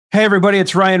Hey, everybody,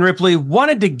 it's Ryan Ripley.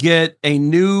 Wanted to get a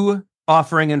new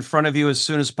offering in front of you as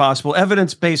soon as possible,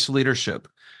 evidence-based leadership.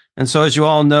 And so, as you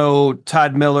all know,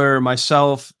 Todd Miller,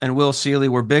 myself, and Will Seeley,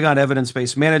 we're big on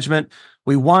evidence-based management.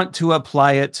 We want to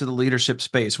apply it to the leadership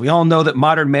space. We all know that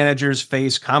modern managers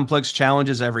face complex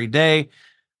challenges every day.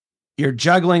 You're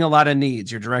juggling a lot of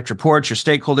needs, your direct reports, your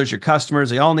stakeholders, your customers,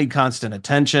 they all need constant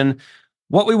attention.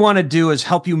 What we want to do is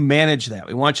help you manage that.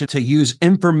 We want you to use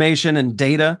information and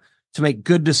data to make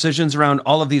good decisions around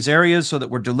all of these areas so that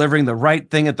we're delivering the right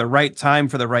thing at the right time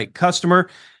for the right customer.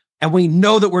 And we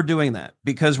know that we're doing that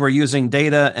because we're using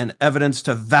data and evidence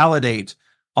to validate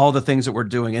all the things that we're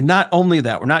doing. And not only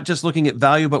that, we're not just looking at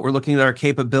value, but we're looking at our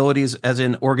capabilities as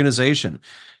an organization.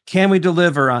 Can we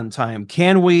deliver on time?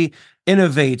 Can we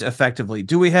innovate effectively?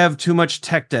 Do we have too much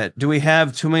tech debt? Do we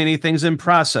have too many things in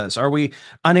process? Are we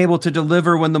unable to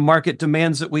deliver when the market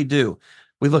demands that we do?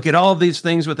 We look at all of these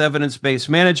things with evidence-based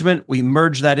management. We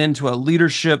merge that into a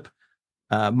leadership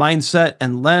mindset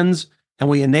and lens, and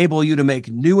we enable you to make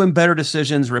new and better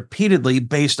decisions repeatedly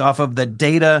based off of the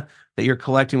data that you're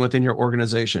collecting within your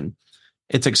organization.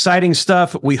 It's exciting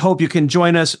stuff. We hope you can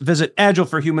join us. Visit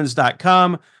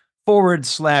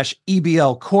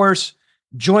agileforhumans.com/EBL course.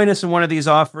 Join us in one of these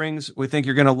offerings. We think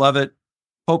you're going to love it.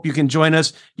 Hope you can join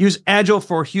us. Use Agile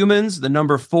for Humans, the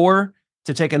number 4,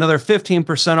 to take another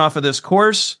 15% off of this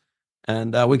course.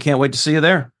 And we can't wait to see you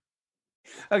there.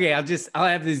 Okay, I'll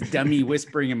have this dummy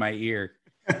whispering in my ear.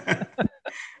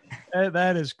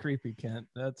 That is creepy, Kent.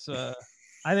 That's I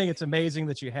think it's amazing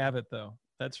that you have it though.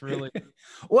 That's really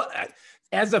well,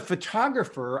 as a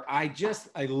photographer, I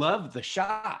love the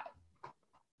shot.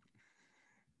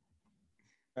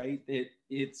 Right?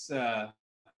 It's the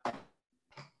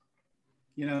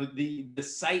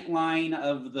sight line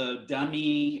of the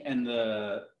dummy and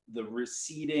the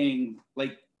receding,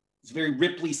 like it's very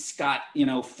Ripley Scott,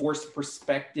 forced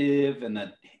perspective, and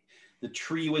the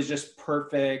tree was just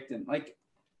perfect, and like,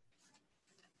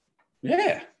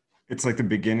 yeah, it's like the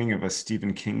beginning of a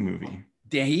Stephen King movie.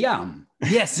 Damn.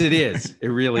 Yes, it is. It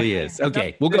really is.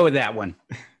 Okay, we'll go with that one.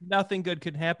 Nothing good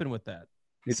could happen with that.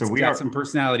 It's got some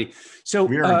personality. So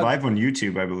we are live on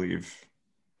YouTube, I believe.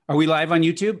 Are we live on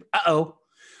YouTube? Uh-oh.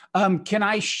 Can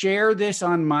I share this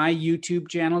on my YouTube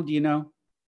channel? Do you know?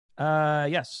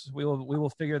 Yes, we will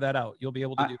figure that out. You'll be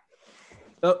able to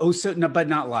do. So no, but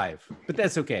not live. But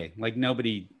that's okay. Like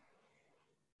nobody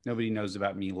knows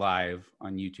about me live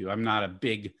on YouTube. I'm not a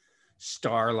big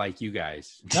star like you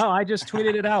guys. No, I just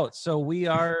tweeted it out. So we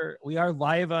are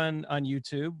live on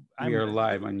YouTube. We are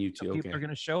live on YouTube. People are going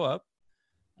to show up.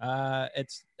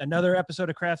 It's another episode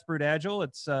of Craft Brewed Agile.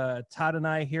 It's Todd and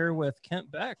I here with Kent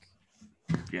Beck.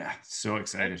 Yeah, so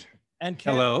excited. And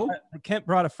Kent, hello. Kent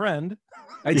brought a friend.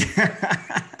 I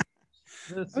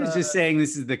was just saying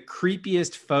this is the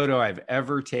creepiest photo I've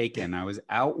ever taken. I was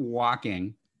out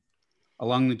walking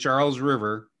along the Charles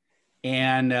River,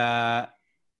 and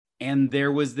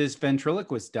there was this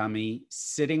ventriloquist dummy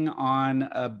sitting on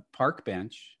a park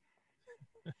bench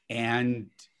and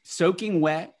soaking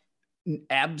wet,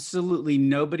 absolutely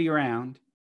nobody around.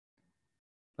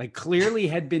 Like clearly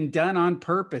had been done on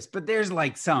purpose, but there's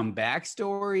like some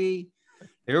backstory.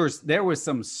 There was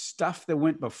some stuff that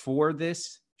went before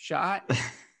this shot.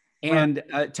 And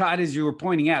Todd, as you were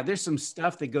pointing out, there's some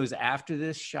stuff that goes after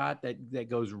this shot that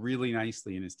goes really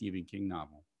nicely in a Stephen King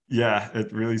novel. Yeah,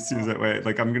 it really seems that way.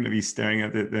 Like I'm going to be staring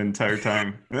at it the entire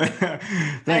time. Thanks.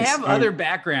 I have other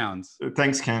backgrounds.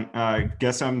 Thanks, Kent.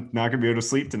 Guess I'm not going to be able to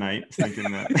sleep tonight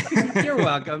thinking that. You're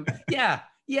welcome. Yeah.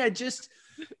 Just,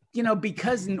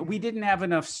 because we didn't have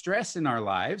enough stress in our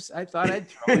lives, I thought I'd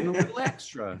throw in a little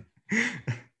extra.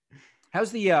 How's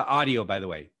the audio, by the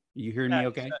way? You hearing me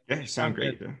okay? Yeah, you sound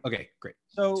great. Yeah. Okay, great.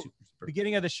 So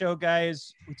beginning of the show,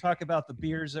 guys, we talk about the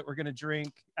beers that we're going to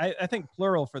drink. I think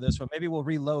plural for this one. Maybe we'll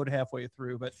reload halfway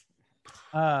through, but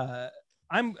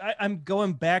I'm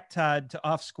going back, Todd, to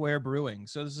Off Square Brewing.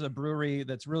 So this is a brewery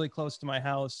that's really close to my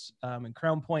house in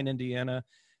Crown Point, Indiana.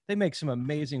 They make some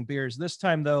amazing beers. This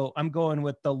time, though, I'm going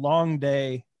with the Long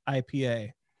Day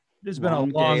IPA. It's been a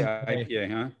long day.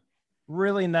 IPA, huh?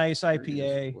 Really nice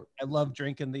IPA. I love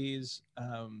drinking these.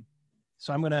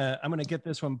 So I'm gonna get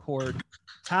this one poured.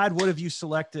 Todd, what have you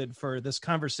selected for this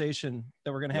conversation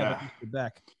that we're gonna have with Mr.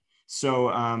 Beck?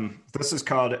 So this is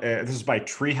called this is by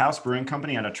Treehouse Brewing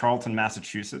Company out of Charlton,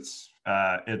 Massachusetts.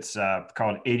 It's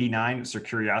called 89. It's their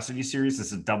Curiosity series. This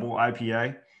is a double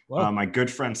IPA. My good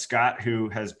friend Scott, who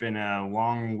has been a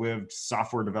long-lived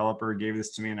software developer, gave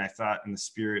this to me, and I thought, in the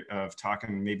spirit of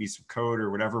talking maybe some code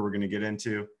or whatever we're going to get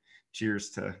into, cheers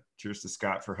to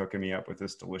Scott for hooking me up with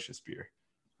this delicious beer.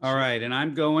 All right, and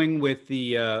I'm going with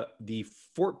the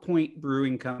Fort Point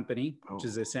Brewing Company, which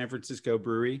is a San Francisco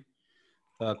brewery,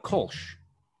 Kolsch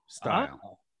style.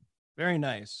 Oh, very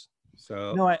nice.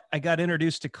 So No, I got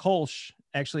introduced to Kolsch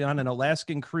actually on an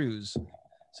Alaskan cruise.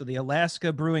 So the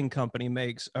Alaska Brewing Company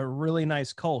makes a really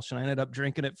nice Kolsch, and I ended up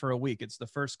drinking it for a week. It's the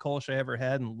first Kolsch I ever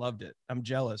had and loved it. I'm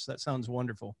jealous. That sounds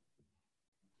wonderful.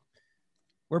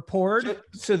 We're poured.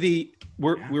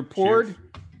 We're poured.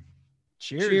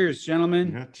 Cheers. Cheers,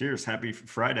 gentlemen. Yeah, cheers. Happy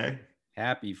Friday.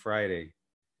 Happy Friday.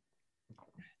 Oh,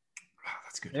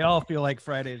 that's good. They all feel like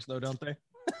Fridays, though, don't they?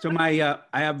 So I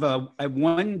have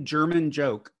one German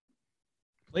joke.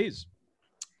 Please.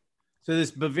 So this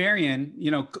Bavarian,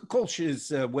 Kolsch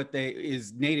is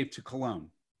is native to Cologne,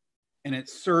 and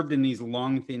it's served in these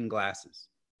long, thin glasses.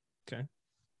 Okay.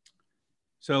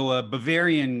 So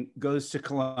Bavarian goes to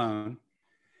Cologne,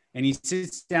 and he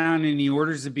sits down and he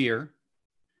orders a beer,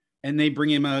 and they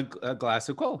bring him a glass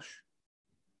of Kolsch,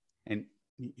 and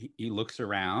he looks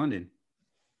around and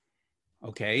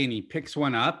okay, and he picks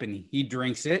one up and he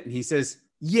drinks it, and he says,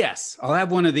 "Yes, I'll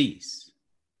have one of these."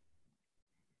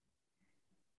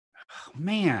 Oh,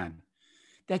 man,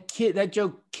 that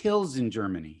joke kills in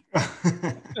Germany.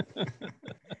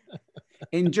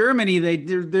 In Germany, they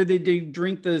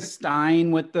drink the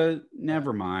Stein with the.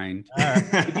 Never mind.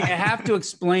 If you have to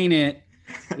explain it,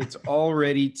 it's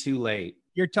already too late.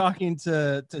 You're talking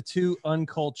to two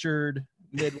uncultured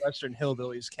Midwestern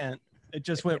hillbillies, Kent. It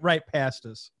just went right past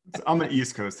us. I'm an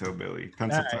East Coast hillbilly,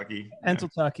 Pennsylvania.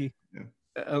 Pennsylvania. Yeah.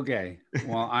 Okay.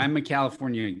 Well, I'm a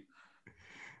California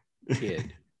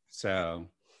kid. So,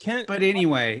 Kent, but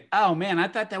anyway, oh man, I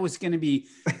thought it was just going to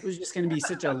be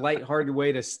such a lighthearted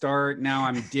way to start. Now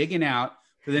I'm digging out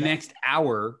for the next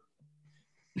hour.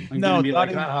 I'm gonna be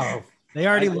like, oh, they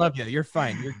already love you. You're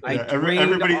fine.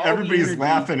 Everybody's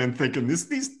laughing and thinking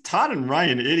these Todd and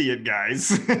Ryan idiot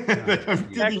guys.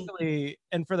 Actually,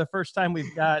 and for the first time,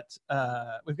 we've got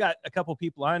a couple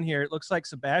people on here. It looks like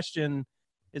Sebastian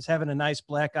is having a nice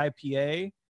black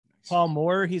IPA. Paul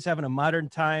Moore, he's having a Modern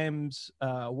Times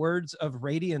Words of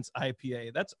Radiance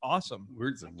IPA. That's awesome.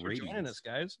 Words of Radiance. Joining us,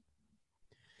 guys.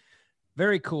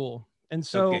 Very cool. And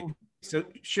so, okay. So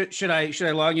should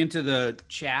I log into the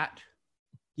chat?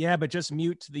 Yeah, but just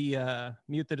mute the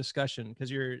discussion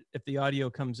because if the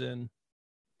audio comes in.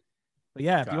 But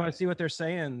yeah, if you want to see what they're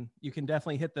saying, you can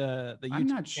definitely hit the YouTube I'm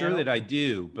not sure that I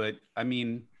do, but I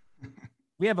mean,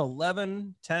 we have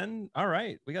 11, 10. All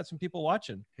right, we got some people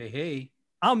watching. Hey.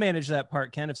 I'll manage that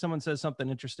part, Ken. If someone says something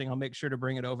interesting, I'll make sure to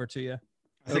bring it over to you.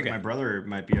 I think my brother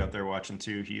might be out there watching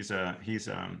too. He's a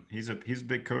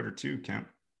big coder too, Kent.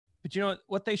 But you know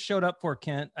what they showed up for,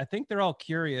 Kent? I think they're all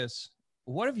curious.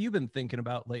 What have you been thinking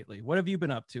about lately? What have you been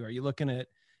up to? Are you looking at? Have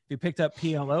you picked up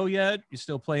PLO yet? You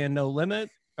still playing No Limit?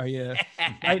 Are you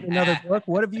writing another book?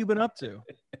 What have you been up to?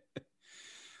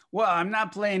 Well, I'm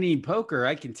not playing any poker.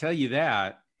 I can tell you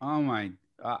that. Oh my,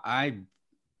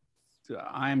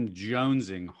 I'm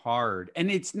jonesing hard, and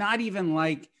it's not even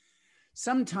like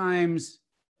sometimes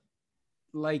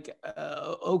like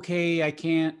okay, I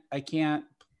can't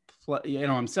play,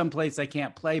 I'm someplace I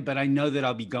can't play, but I know that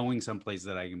I'll be going someplace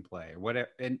that I can play or whatever.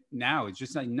 And now it's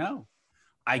just like, no,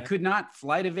 I could not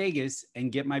fly to Vegas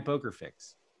and get my poker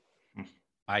fix.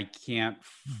 I can't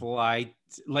fly.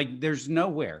 Like there's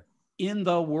nowhere in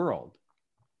the world.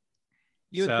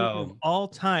 You would think of all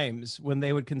times when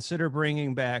they would consider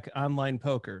bringing back online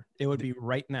poker, it would be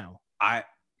right now. I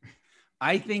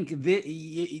think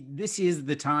this is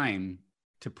the time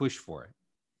to push for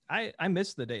it. I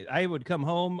miss the days. I would come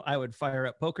home, I would fire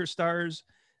up Poker Stars.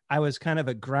 I was kind of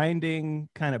a grinding,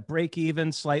 kind of break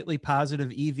even, slightly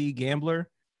positive EV gambler.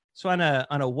 So on a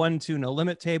 1-2 no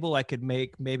limit table, I could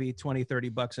make maybe 20, 30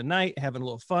 bucks a night, having a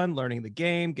little fun, learning the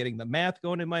game, getting the math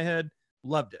going in my head.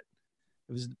 Loved it.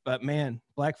 But man,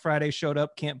 Black Friday showed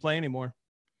up, can't play anymore.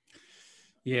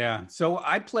 Yeah. So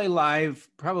I play live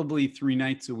probably 3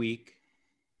 nights a week.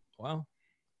 Wow.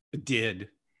 Did.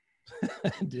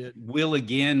 Did. Will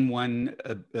again, one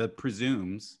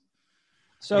presumes.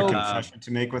 So a confession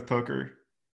to make with poker.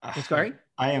 Sorry?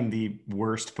 I am the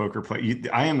worst poker player.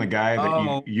 I am the guy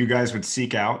that you guys would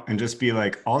seek out and just be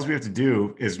like, all we have to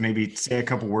do is maybe say a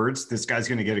couple words. This guy's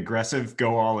going to get aggressive,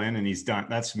 go all in, and he's done.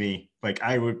 That's me. Like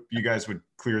you guys would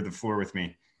clear the floor with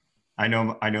me. I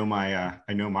know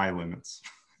my limits.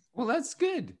 Well, that's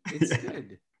good. It's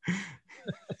good.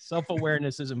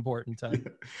 Self-awareness is important, Todd.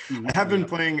 I have been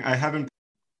playing.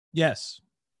 Yes.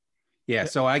 Yeah.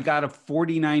 So I got a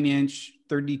 49-inch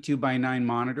 32:9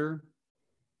 monitor.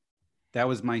 That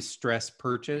was my stress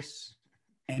purchase,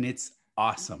 and it's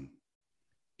awesome.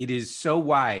 It is so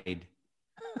wide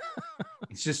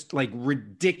It's just like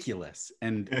ridiculous,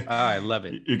 and I love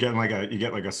it. You get like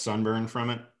a sunburn from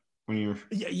it when you're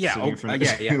Yeah. sitting in front of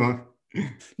it Yeah. too long.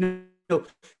 No.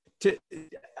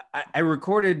 I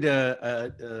recorded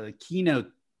a keynote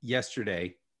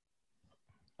yesterday.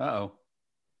 Uh-oh.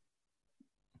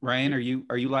 Ryan, are you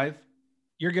live?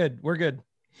 You're good. We're good.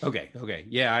 Okay.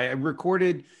 Yeah,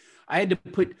 I had to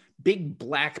put big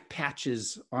black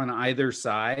patches on either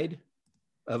side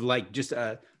of like just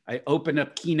I opened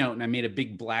up Keynote and I made a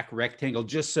big black rectangle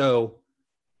just so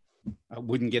I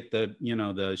wouldn't get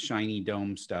the shiny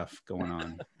dome stuff going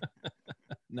on.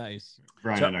 Nice.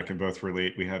 Brian and I can both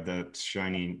relate. We have that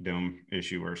shiny dome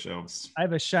issue ourselves. I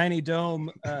have a shiny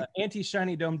dome,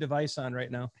 anti-shiny dome device on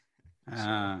right now.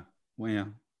 Well,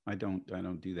 I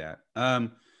don't do that.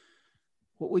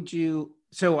 What would you?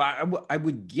 So I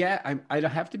would get. I'd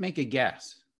have to make a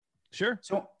guess. Sure.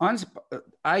 So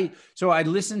I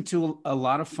listen to a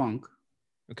lot of funk.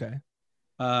 Okay.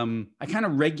 I kind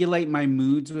of regulate my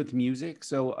moods with music.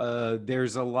 So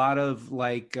there's a lot of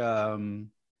like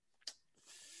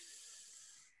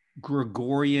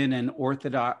Gregorian and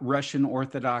Russian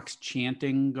Orthodox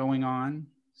chanting going on.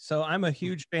 So I'm a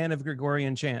huge fan of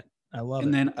Gregorian chant. I love it.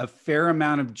 And then a fair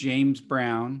amount of James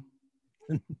Brown.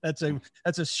 That's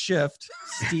a shift.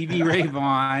 Stevie Ray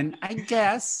Vaughan, I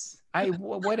guess.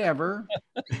 Whatever.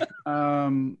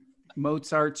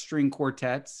 Mozart string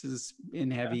quartets is in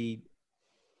heavy.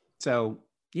 So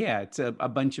yeah, it's a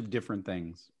bunch of different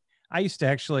things. I used to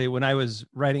actually, when I was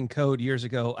writing code years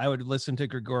ago, I would listen to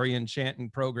Gregorian chanting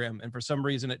program, and for some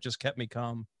reason, it just kept me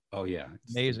calm. Oh yeah,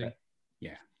 amazing.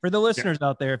 Yeah. For the listeners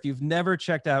out there, if you've never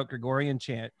checked out Gregorian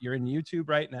chant, you're in YouTube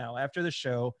right now. After the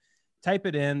show, type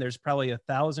it in. There's probably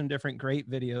 1,000 different great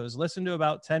videos. Listen to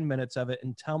about 10 minutes of it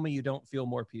and tell me you don't feel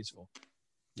more peaceful.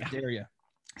 I dare you.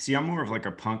 See, I'm more of like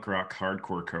a punk rock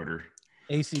hardcore coder.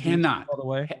 ACDC Cannot all the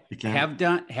way.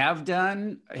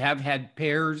 Have had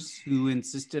pairs who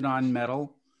insisted on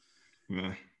metal.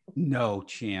 No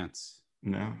chance.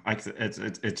 No,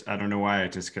 it's I don't know why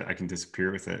I can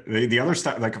disappear with it. The other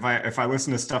stuff, like if I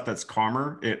listen to stuff that's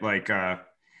calmer, it like I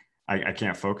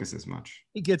can't focus as much.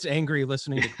 He gets angry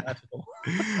listening to classical.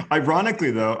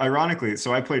 Ironically,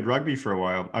 so I played rugby for a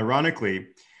while. Ironically,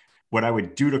 what I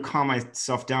would do to calm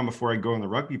myself down before I go on the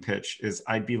rugby pitch is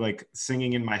I'd be like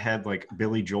singing in my head like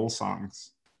Billy Joel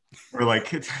songs or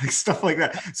like stuff like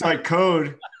that. So I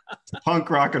code punk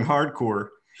rock and hardcore,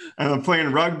 and I'm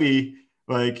playing rugby,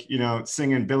 like,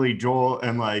 singing Billy Joel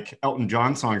and like Elton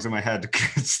John songs in my head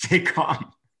to stay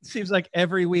calm. Seems like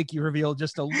every week you reveal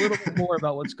just a little bit more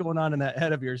about what's going on in that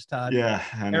head of yours, Todd. Yeah,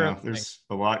 I know. There's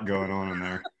a lot going on in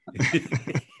there.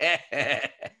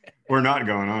 Or not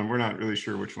going on. We're not really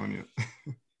sure which one yet.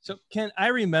 So, Ken, I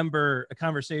remember a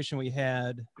conversation we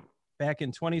had back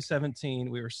in 2017.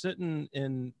 We were sitting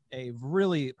in a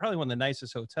probably one of the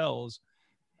nicest hotels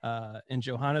in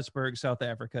Johannesburg, South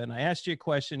Africa. And I asked you a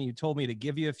question. You told me to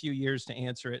give you a few years to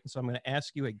answer it. And so I'm going to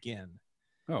ask you again.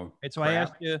 Oh, right, so crap. I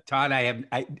asked you, Todd,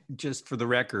 I just for the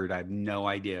record, I have no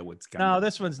idea what's coming. No,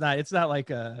 this one's not. It's not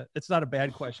it's not a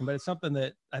bad question, but it's something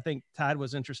that I think Todd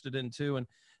was interested in too. And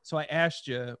so I asked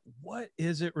you, what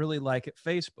is it really like at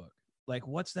Facebook? Like,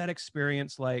 what's that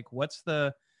experience like? What's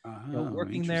the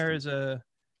working there as a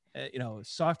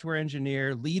software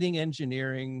engineer, leading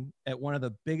engineering at one of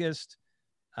the biggest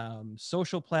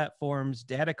social platforms,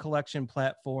 data collection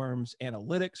platforms,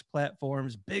 analytics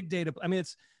platforms, big data. I mean,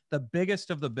 it's the biggest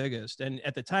of the biggest. And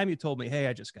at the time you told me, hey,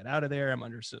 I just got out of there.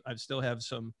 I still have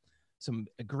some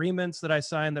agreements that I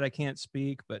signed that I can't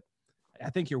speak, but I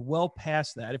think you're well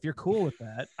past that. If you're cool with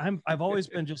that, I've always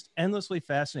been just endlessly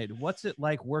fascinated. What's it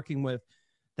like working with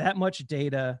that much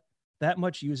data, that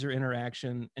much user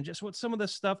interaction, and just what's some of the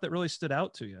stuff that really stood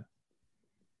out to you?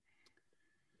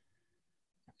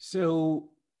 So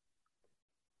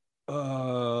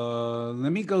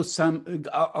let me go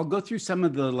I'll go through some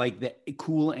of the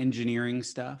cool engineering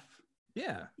stuff.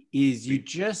 Yeah. Is you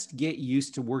just get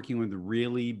used to working with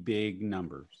really big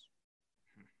numbers.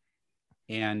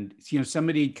 And,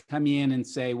 somebody come in and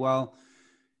say, well,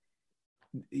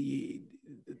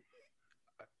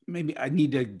 maybe I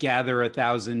need to gather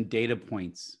 1,000 data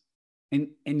points. And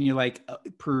you're like,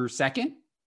 per second?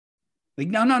 Like,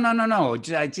 no.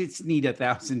 I just need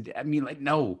 1,000. I mean, like,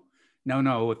 no,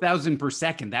 1,000 per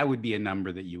second. That would be a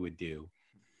number that you would do.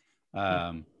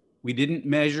 We didn't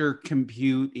measure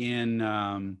compute in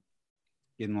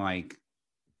like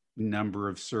number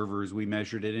of servers. We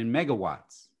measured it in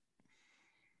megawatts.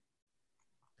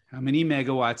 How many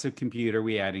megawatts of compute are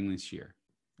we adding this year?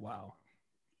 Wow.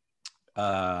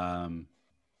 And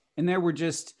there were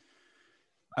just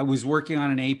I was working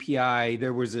on an API.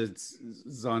 There was it's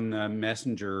on the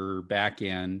Messenger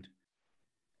backend,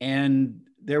 and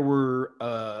there were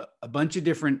a bunch of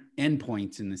different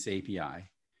endpoints in this API,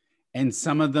 and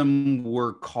some of them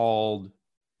were called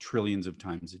trillions of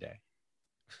times a day.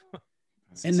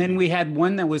 And then we had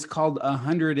one that was called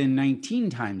 119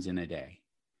 times in a day.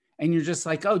 And you're just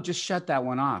like, oh, just shut that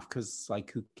one off. Cause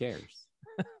like, who cares?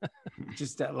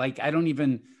 Just like, I don't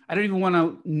even want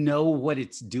to know what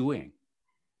it's doing.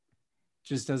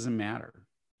 Just doesn't matter.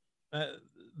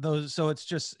 So it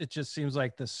just seems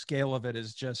like the scale of it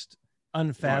is just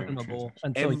unfathomable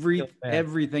until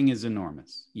everything is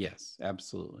enormous. Yes,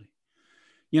 absolutely.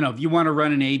 You know, if you want to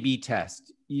run an A/B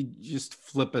test, you just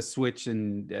flip a switch,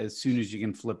 and as soon as you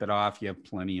can flip it off, you have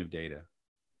plenty of data.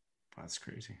 That's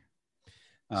crazy.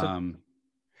 So,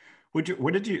 with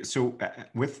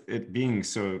it being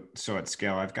so at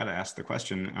scale, I've got to ask the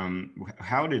question,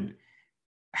 how did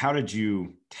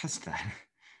you test that?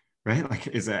 Right? Like,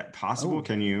 is that possible? Oh,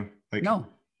 Can you no,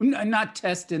 not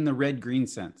test in the red-green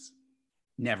sense.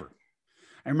 Never.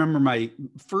 I remember my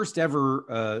first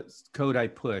ever code I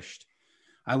pushed.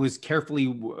 I was carefully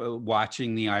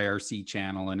watching the IRC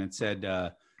channel, and it said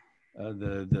the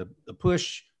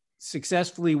push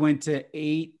successfully went to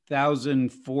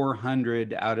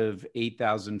 8,400 out of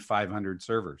 8,500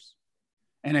 servers.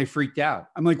 And I freaked out.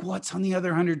 I'm like, what's on the other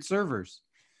 100 servers?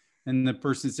 And the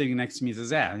person sitting next to me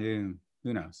says, who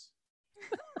knows?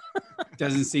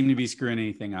 Doesn't seem to be screwing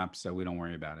anything up, so we don't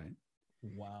worry about it.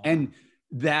 Wow. And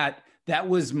that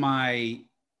was my,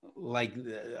 like,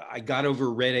 I got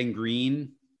over red and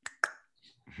green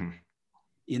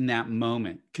in that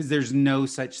moment, because there's no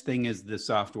such thing as the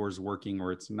software is working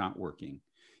or it's not working.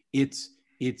 It's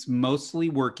mostly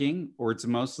working or it's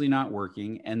mostly not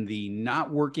working, and the not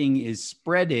working is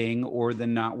spreading or the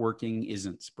not working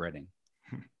isn't spreading.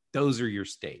 Those are your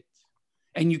states.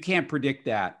 And you can't predict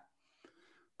that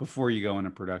before you go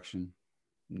into production.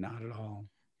 Not at all.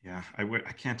 Yeah,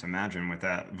 I can't imagine with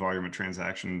that volume of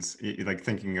transactions, like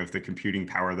thinking of the computing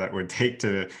power that would take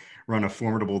to run a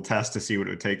formidable test to see what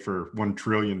it would take for 1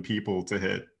 trillion people to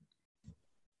hit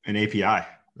an API,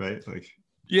 right? Like,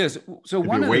 yes. So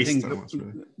one of the things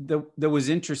that was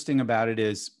interesting about it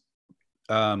is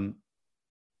when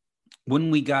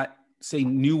we got, say,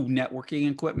 new networking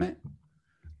equipment,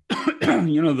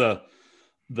 you know,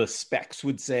 the specs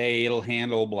would say it'll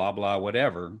handle blah, blah,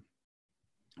 whatever.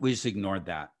 We just ignored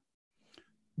that.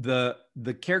 The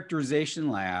characterization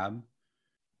lab,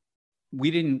 we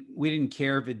didn't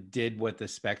care if it did what the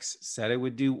specs said it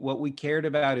would do. What we cared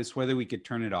about is whether we could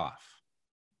turn it off.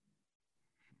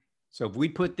 So if we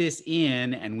put this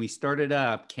in and we start it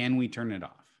up, can we turn it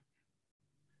off?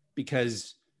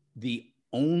 Because the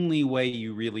only way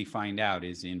you really find out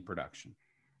is in production.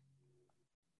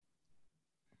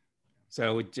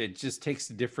 So it just takes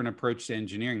a different approach to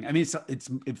engineering. I mean,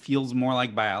 it feels more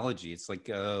like biology. It's like,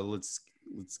 let's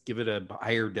give it a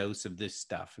higher dose of this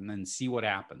stuff and then see what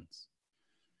happens.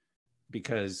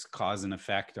 Because cause and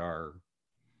effect are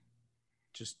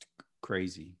just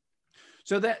crazy.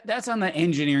 So that's on the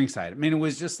engineering side. I mean, it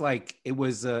was just like, it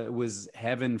was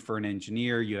heaven for an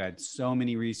engineer. You had so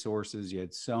many resources. You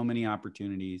had so many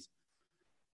opportunities.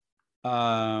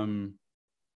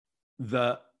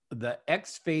 The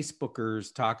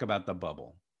ex-Facebookers talk about the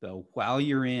bubble. Though while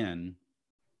you're in,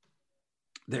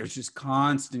 there's just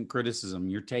constant criticism.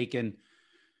 You're taken.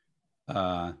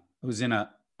 I was in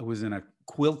a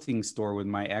quilting store with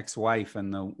my ex-wife,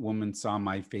 and the woman saw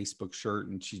my Facebook shirt,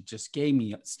 and she just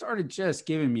started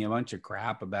giving me a bunch of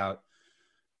crap about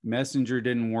Messenger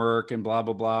didn't work and blah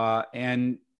blah blah,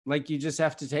 and like, you just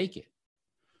have to take it.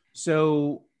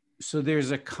 So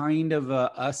there's a kind of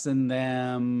a us and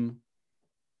them.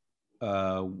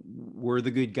 We're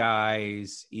the good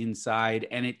guys inside,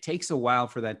 and it takes a while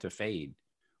for that to fade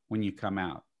when you come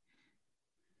out.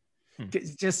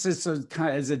 Just as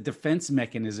a defense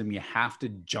mechanism, you have to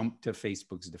jump to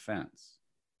Facebook's defense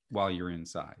while you're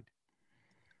inside.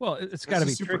 Well, it's got to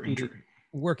be tricky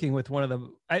working with one of the.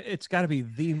 It's got to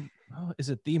be is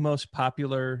it the most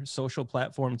popular social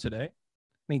platform today? I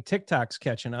mean, TikTok's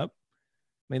catching up.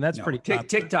 I mean, that's pretty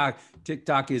popular.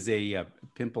 TikTok is a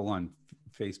pimple on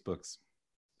Facebook's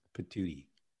patootie.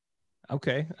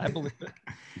 Okay, I believe it.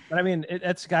 But I mean,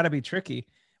 that's got to be tricky.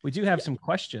 We do have some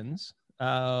questions.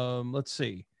 Let's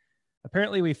see.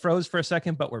 Apparently we froze for a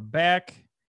second, but we're back.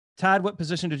 Todd, what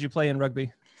position did you play in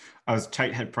rugby? I was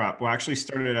tight head prop. Well, actually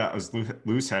started out as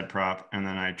loose head prop, and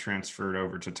then I transferred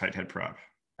over to tight head prop.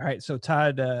 All right, so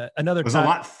Todd, another. It was Todd, a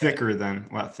lot thicker than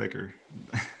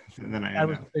I am. I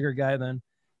was a bigger guy then.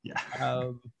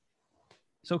 Yeah.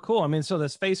 So cool. I mean, so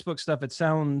this Facebook stuff, it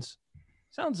sounds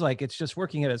Sounds like it's just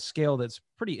working at a scale that's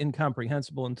pretty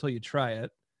incomprehensible until you try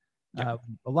it. Yeah.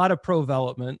 A lot of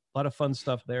pro-development, a lot of fun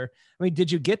stuff there. I mean,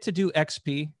 did you get to do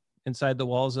XP inside the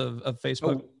walls of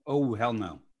Facebook? Oh, hell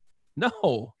no.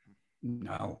 No.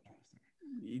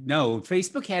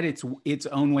 Facebook had its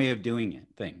own way of doing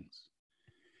things.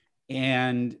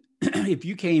 And if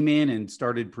you came in and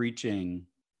started preaching,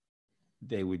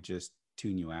 they would just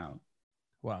tune you out.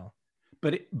 Wow.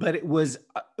 But it was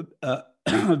a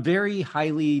very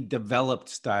highly developed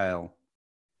style.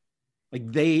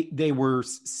 Like they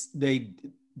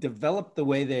developed the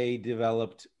way they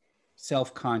developed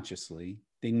self-consciously.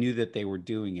 They knew that they were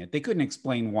doing it. They couldn't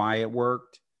explain why it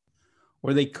worked,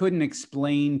 or they couldn't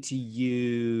explain to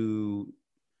you,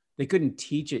 they couldn't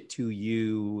teach it to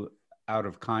you out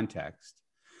of context.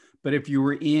 But if you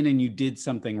were in and you did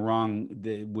something wrong,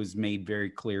 it was made very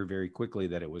clear very quickly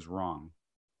that it was wrong.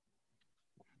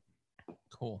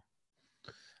 Cool.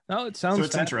 No, it sounds. So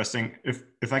it's interesting.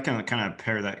 If I can kind of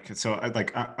pair that. So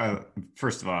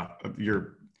first of all,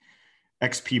 your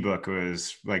XP book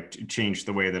was like changed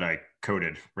the way that I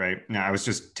coded. Right now, I was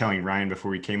just telling Ryan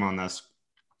before we came on this,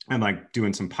 I'm like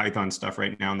doing some Python stuff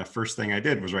right now, and the first thing I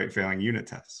did was write failing unit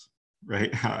tests.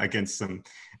 Right against some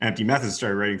empty methods,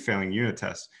 started writing failing unit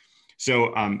tests.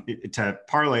 So to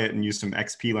parlay it and use some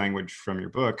XP language from your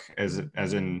book, as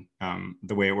in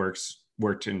the way it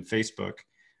worked in Facebook.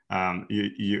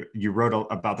 You wrote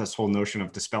about this whole notion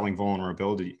of dispelling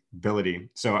vulnerability.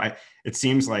 So it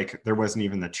seems like there wasn't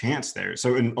even the chance there.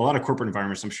 So in a lot of corporate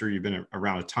environments, I'm sure you've been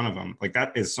around a ton of them. Like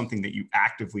that is something that you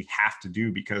actively have to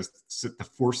do because the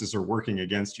forces are working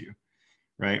against you,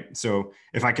 right? So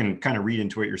if I can kind of read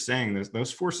into what you're saying,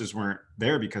 those forces weren't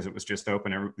there because it was just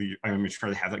open. I'm sure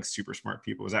they have like super smart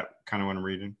people. Is that kind of what I'm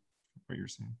reading? What you're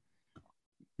saying?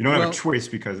 You don't have a choice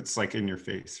because it's like in your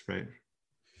face, right?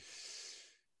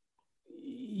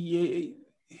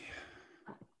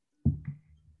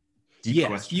 Yes,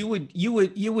 question.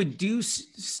 you would do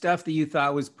stuff that you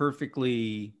thought was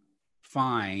perfectly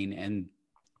fine, and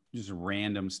just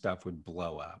random stuff would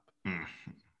blow up.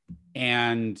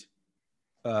 And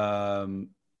the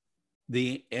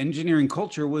engineering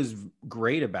culture was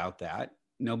great about that.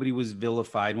 Nobody was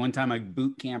vilified. One time, a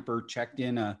boot camper checked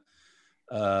in a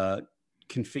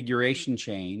configuration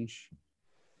change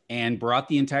and brought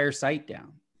the entire site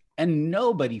down. And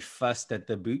nobody fussed at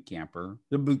the boot camper.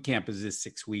 The boot camp is this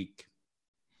 6-week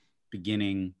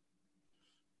beginning.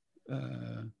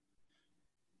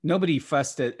 Nobody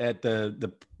fussed at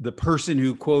the person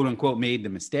who quote unquote made the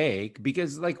mistake,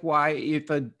 because like, why, if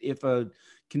a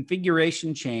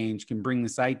configuration change can bring the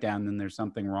site down, then there's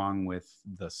something wrong with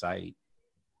the site.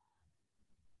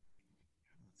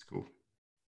 That's cool.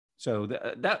 So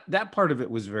that part of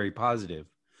it was very positive.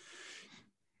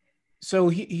 So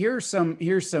here's some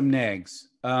nags.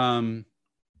 One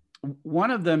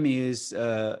of them is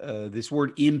this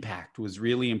word impact was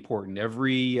really important.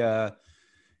 Every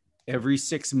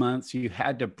 6 months, you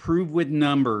had to prove with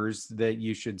numbers that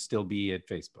you should still be at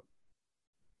Facebook.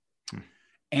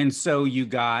 And so you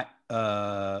got,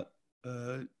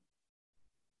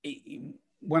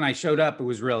 when I showed up, it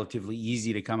was relatively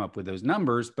easy to come up with those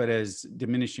numbers, but as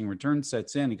diminishing return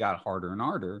sets in, it got harder and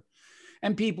harder.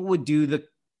 And people would do the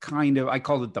kind of, I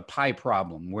called it the pie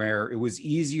problem, where it was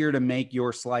easier to make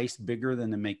your slice bigger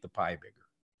than to make the pie bigger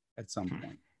at some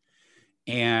point.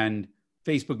 And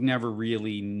Facebook never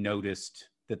really noticed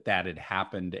that had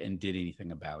happened and did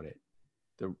anything about it.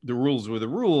 The rules were the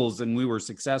rules, and we were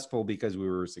successful because we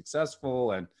were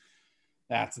successful, and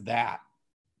that's that.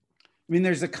 I mean,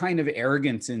 there's a kind of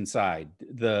arrogance inside.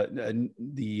 The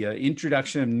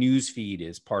introduction of newsfeed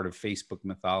is part of Facebook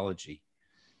mythology,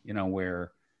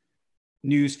 where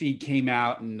newsfeed came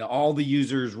out and all the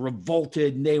users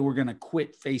revolted and they were going to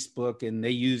quit Facebook, and they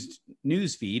used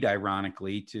newsfeed,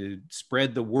 ironically, to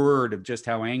spread the word of just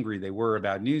how angry they were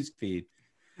about newsfeed.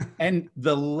 And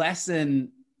the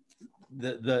lesson,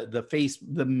 the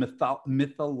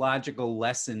mythological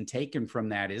lesson taken from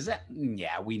that is that,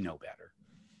 yeah, we know better.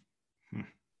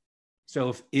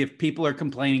 So if people are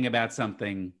complaining about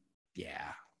something,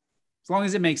 yeah, as long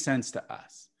as it makes sense to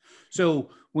us. So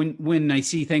when I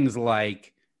see things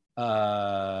like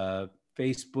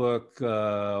Facebook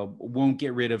won't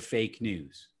get rid of fake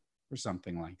news or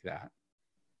something like that,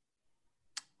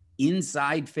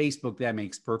 inside Facebook, that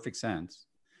makes perfect sense.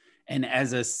 And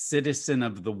as a citizen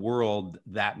of the world,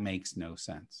 that makes no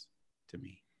sense to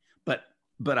me. But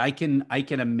I can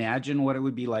imagine what it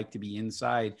would be like to be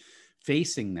inside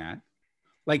facing that.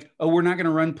 Like, oh, we're not going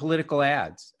to run political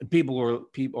ads. People,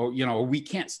 we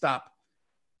can't stop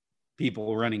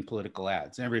people running political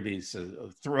ads. Everybody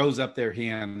throws up their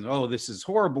hands. Oh, this is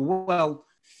horrible. Well,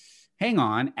 hang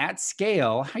on, at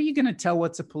scale, how are you going to tell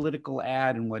what's a political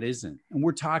ad and what isn't? And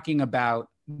we're talking about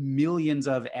millions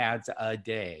of ads a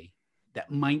day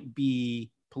that might be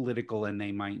political and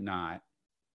they might not.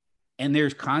 And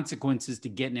there's consequences to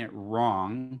getting it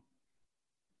wrong.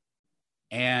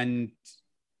 And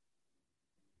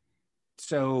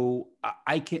so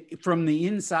I can, from the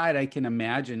inside, I can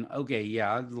imagine, okay,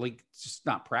 yeah, like it's just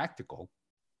not practical.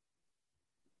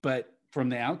 But from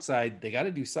the outside, they got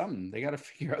to do something. They got to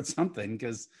figure out something,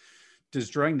 because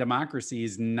destroying democracy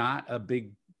is not a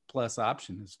big plus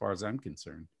option as far as I'm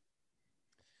concerned.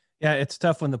 Yeah, it's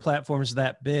tough when the platform is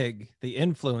that big, the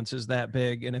influence is that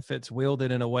big, and if it's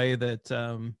wielded in a way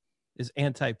that is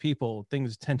anti-people,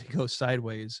 things tend to go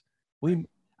sideways.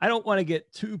 I don't want to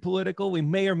get too political. We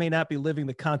may or may not be living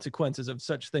the consequences of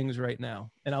such things right now,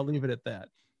 and I'll leave it at that.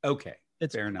 Okay,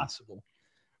 it's fair possible.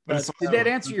 But did that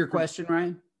answer your question,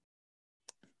 Ryan?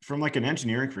 From like an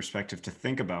engineering perspective, to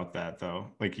think about that though,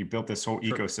 like you built this whole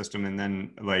ecosystem, and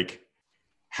then like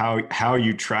how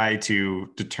you try to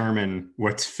determine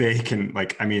what's fake, and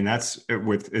like, I mean, that's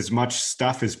with as much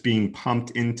stuff as being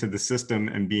pumped into the system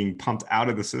and being pumped out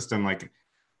of the system, like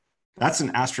that's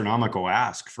an astronomical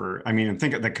ask for, I mean, and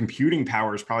think of the computing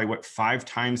power is probably what 5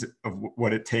 times of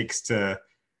what it takes to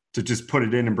just put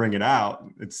it in and bring it out.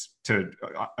 It's to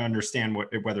understand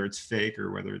whether it's fake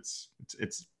or whether it's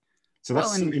so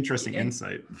that's some interesting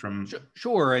insight from.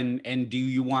 Sure. And do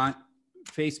you want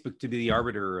Facebook to be the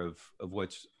arbiter of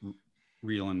what's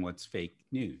real and what's fake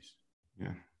news?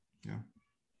 Yeah. Yeah.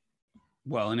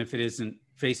 Well, and if it isn't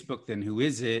Facebook, then who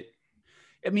is it?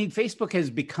 I mean, Facebook has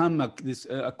become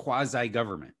a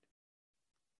quasi-government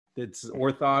that's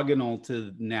orthogonal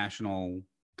to national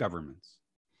governments.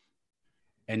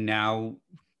 And now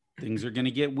things are going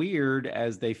to get weird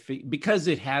as because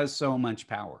it has so much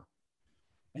power.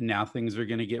 And now things are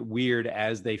going to get weird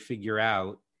as they figure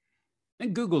out.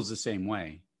 And Google's the same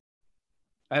way.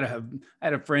 I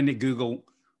had a friend at Google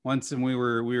once, and we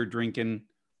were drinking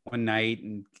one night,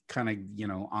 and kind of,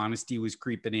 honesty was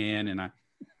creeping in. And I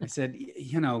said,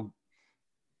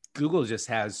 Google just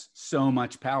has so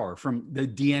much power from the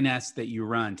DNS that you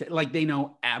run to, like, they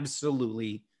know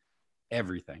absolutely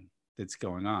everything that's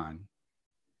going on.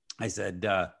 I said,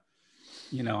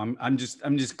 I'm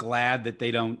just glad that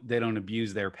they don't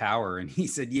abuse their power. And he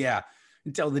said, yeah,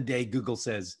 until the day Google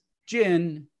says,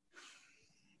 gin.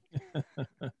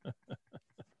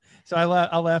 So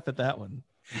I'll laugh at that one.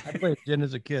 I played gin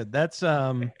as a kid. That's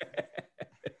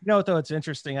what though, it's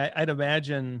interesting. I'd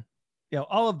imagine,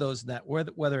 all of those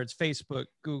whether it's Facebook,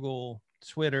 Google,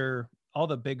 Twitter, all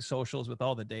the big socials with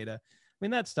all the data. I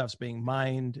mean, that stuff's being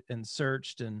mined and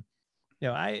searched, and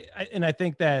I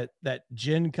think that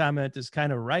gin comment is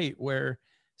kind of right, where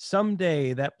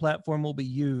someday that platform will be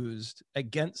used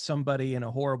against somebody in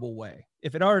a horrible way,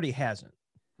 if it already hasn't,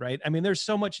 right? I mean, there's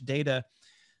so much data.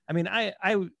 I mean, I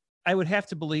would have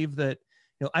to believe that,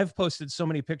 I've posted so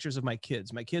many pictures of my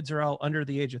kids. My kids are all under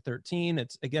the age of 13.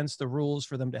 It's against the rules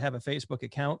for them to have a Facebook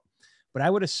account. But I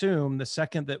would assume the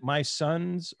second that my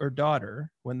sons or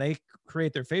daughter, when they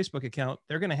create their Facebook account,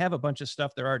 they're going to have a bunch of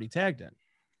stuff they're already tagged in.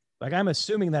 Like, I'm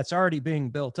assuming that's already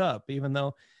being built up, even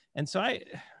though, and so I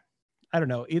don't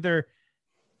know, either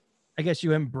I guess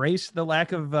you embrace the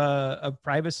lack of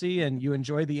privacy and you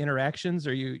enjoy the interactions,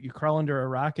 or you crawl under a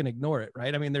rock and ignore it,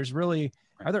 right? I mean,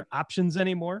 are there options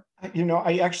anymore?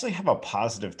 I actually have a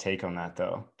positive take on that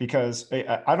though, because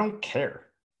I don't care.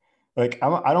 Like,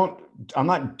 I'm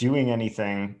not doing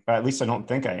anything, at least I don't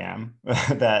think I am,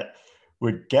 that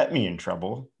would get me in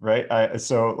trouble, right?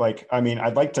 So like, I mean,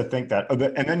 I'd like to think that,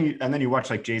 and then you watch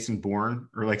like Jason Bourne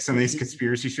or like some of these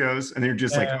conspiracy shows, and they're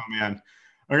just like, oh man,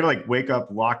 I'm gonna like wake up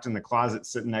locked in the closet,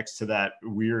 sitting next to that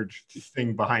weird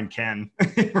thing behind Ken,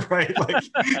 right? Like,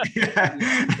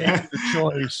 yeah.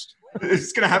 Choice.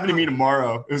 It's gonna happen to me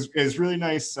tomorrow. It was really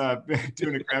nice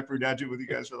doing a Craft Brewed Agile with you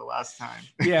guys for the last time.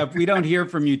 Yeah, if we don't hear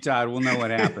from you, Todd, we'll know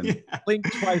what happened. Yeah.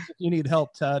 Blink twice if you need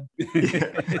help, Todd.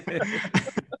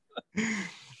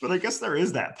 But I guess there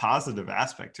is that positive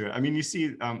aspect to it. I mean, you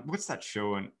see, what's that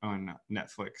show on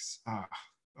Netflix?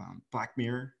 Black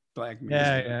Mirror. Black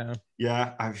Mirror.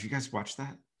 Yeah. Have you guys watched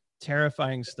that?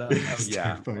 Terrifying stuff.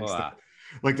 Yeah. Terrifying stuff.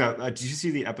 Like did you see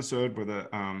the episode where the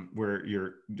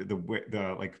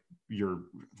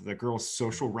girl's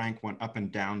social rank went up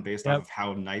and down based off of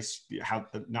how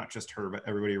not just her but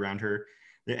everybody around her,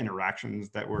 the interactions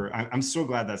that were. I'm so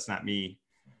glad that's not me,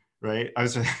 right?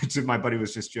 My buddy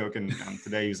was just joking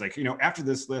today. He was like, after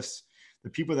this lifts, the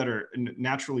people that are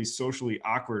naturally socially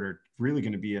awkward are really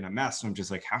going to be in a mess. And I'm just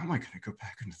like, how am I going to go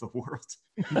back into the world?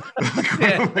 Like, what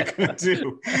am I going to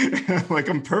do? Like,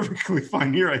 I'm perfectly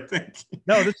fine here, I think.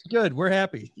 No, this is good. We're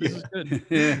happy. This is good.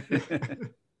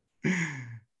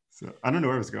 So I don't know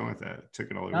where I was going with that. I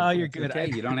took it all over. Oh, you're good. Okay,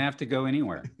 you don't have to go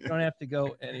anywhere. You don't have to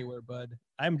go anywhere, bud.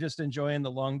 I'm just enjoying the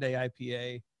long day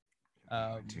IPA.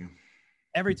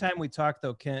 Every time we talk,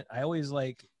 though, Kent, I always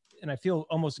like, and I feel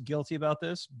almost guilty about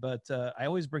this, but I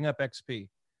always bring up XP.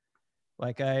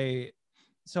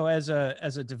 So as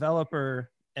a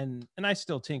developer, and I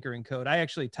still tinker in code.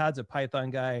 Todd's a Python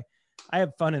guy. I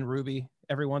have fun in Ruby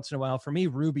every once in a while. For me,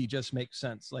 Ruby just makes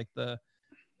sense. Like the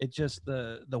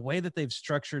way that they've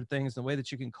structured things, the way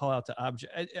that you can call out to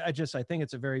object. I think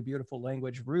it's a very beautiful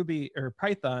language. Ruby or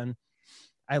Python,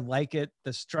 I like it.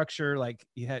 The structure, like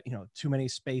you had, too many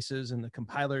spaces and the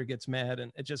compiler gets mad,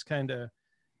 and it just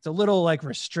it's a little like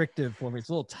restrictive for me. It's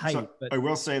a little tight. So but I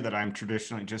will say that I am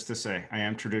traditionally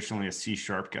a C#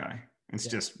 guy. It's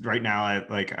just right now I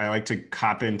like to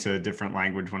hop into a different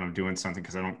language when I'm doing something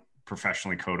because I don't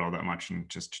professionally code all that much and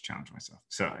just to challenge myself.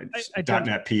 So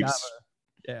 .NET peeps. Java.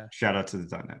 Yeah. Shout out to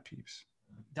the .NET peeps.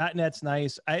 .NET's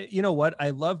nice. You know what? I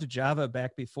loved Java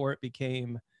back before it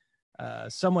became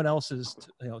someone else's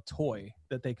toy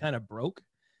that they kind of broke.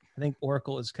 I think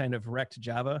Oracle has kind of wrecked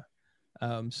Java.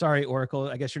 Sorry, Oracle.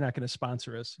 I guess you're not going to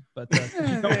sponsor us, but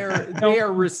they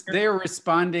are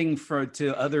responding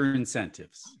to other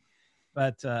incentives.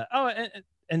 But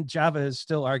and Java is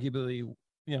still arguably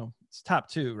it's top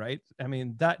 2, right? I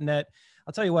mean, .NET.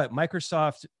 I'll tell you what,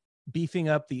 Microsoft beefing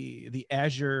up the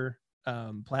Azure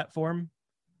platform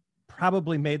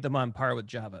probably made them on par with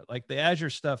Java. Like the Azure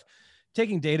stuff,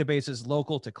 taking databases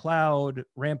local to cloud,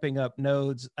 ramping up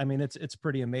nodes. I mean, it's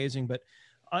pretty amazing. But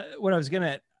what I was going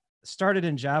to started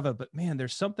in Java, but man,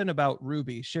 there's something about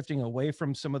Ruby shifting away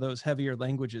from some of those heavier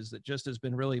languages that just has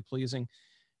been really pleasing.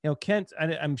 Kent,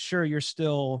 I'm sure you're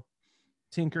still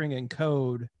tinkering in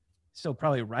code, still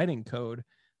probably writing code.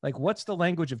 Like, what's the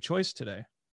language of choice today?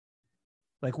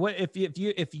 Like, what if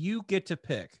you get to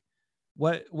pick,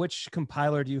 which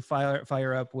compiler do you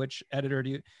fire up? Which editor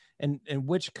do you and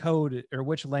which code or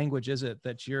which language is it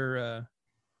that you're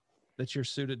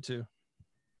suited to?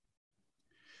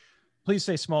 Please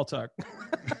say small talk.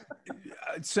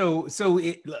 So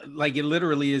it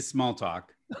literally is small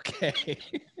talk. Okay.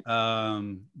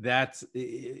 That's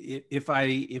if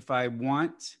I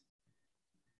want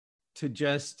to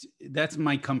just, that's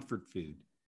my comfort food.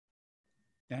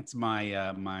 That's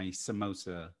my my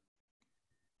samosa.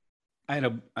 I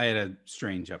had a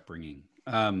strange upbringing.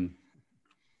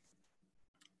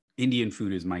 Indian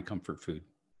food is my comfort food.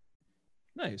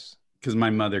 Nice. Because my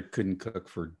mother couldn't cook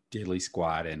for diddly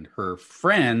squat, and her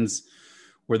friends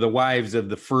were the wives of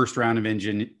the first round of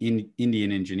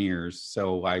Indian engineers.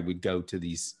 So I would go to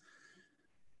these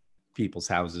people's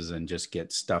houses and just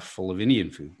get stuff full of Indian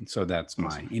food. So that's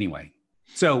anyway.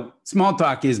 So small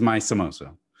talk is my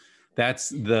samosa.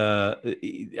 That's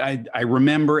I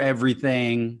remember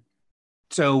everything.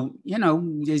 So,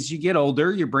 as you get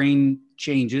older, your brain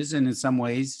changes and in some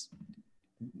ways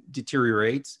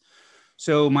deteriorates.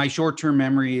 So my short-term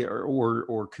memory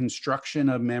or construction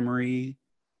of memory,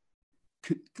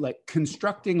 like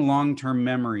constructing long-term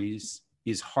memories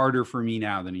is harder for me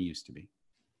now than it used to be.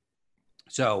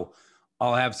 So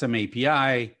I'll have some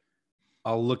API,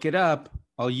 I'll look it up,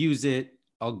 I'll use it,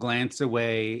 I'll glance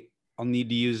away, I'll need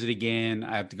to use it again,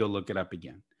 I have to go look it up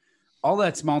again. All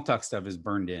that small talk stuff is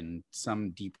burned in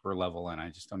some deeper level, and I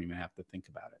just don't even have to think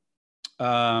about it.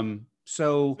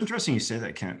 So interesting you say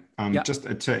that, Kent. Just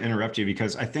to interrupt you,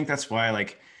 because I think that's why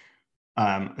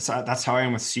so that's how I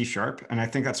am with C#. And I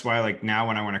think that's why now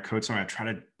when I want to code something, I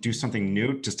try to do something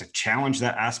new just to challenge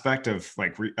that aspect of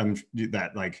finding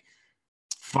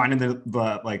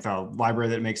the library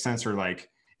that makes sense, or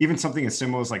even something as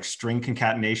simple as string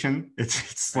concatenation. It's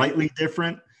slightly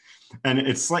different, and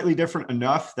it's slightly different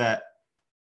enough that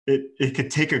it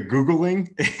could take a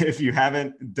Googling if you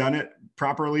haven't done it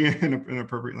properly in an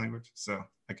appropriate language. So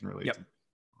I can relate. Yep.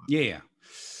 Yeah.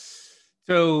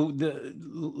 So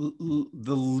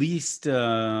the least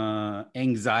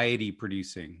anxiety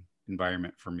producing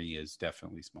environment for me is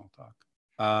definitely small talk.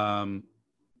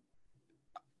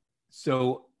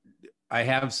 So I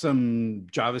have some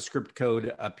JavaScript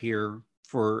code up here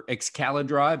for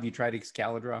Excalibur. Have you tried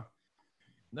Excalibur?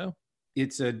 No.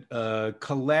 It's a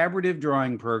collaborative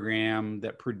drawing program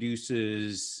that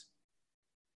produces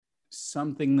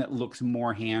something that looks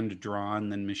more hand-drawn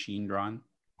than machine-drawn.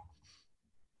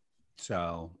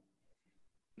 So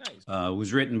nice. It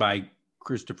was written by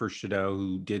Christopher Shadow,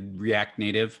 who did React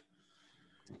Native.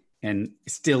 and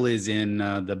still is in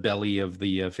the belly of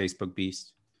the Facebook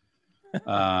beast.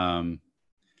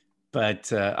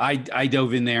 But I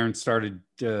dove in there and started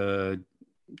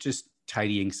just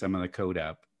tidying some of the code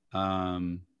up.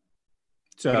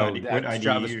 So what that's IDE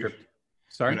JavaScript.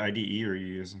 Sorry? What IDE are you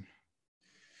using?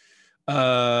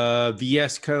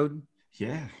 VS Code.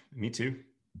 Yeah, me too.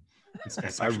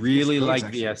 I really like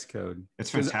VS Code. It's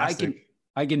fantastic.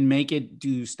 I can make it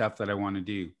do stuff that I want to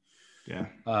do. Yeah.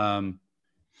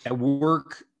 At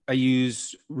work, I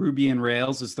use Ruby and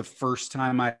Rails. It's the first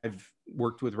time I've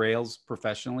worked with Rails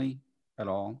professionally at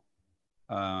all.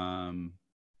 Turns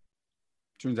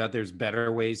out there's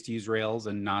better ways to use Rails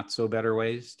and not so better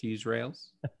ways to use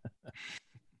Rails.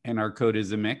 And our code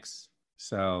is a mix.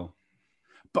 So,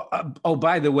 but, oh,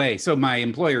 by the way, so my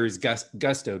employer is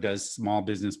Gusto, does small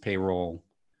business payroll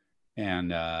and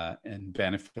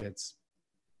benefits.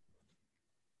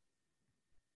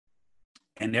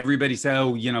 And everybody said,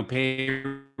 oh,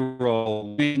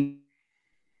 payroll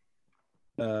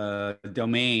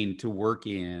domain to work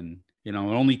in, it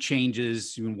only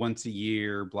changes once a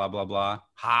year, blah, blah, blah.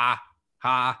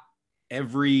 Ha.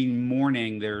 Every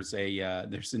morning there's a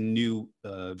new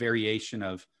variation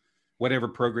of whatever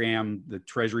program the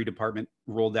Treasury Department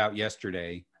rolled out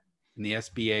yesterday. And the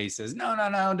SBA says, no,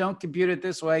 don't compute it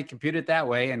this way, compute it that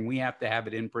way. And we have to have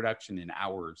it in production in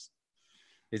hours.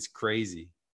 It's crazy.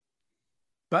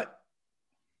 But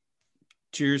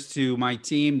cheers to my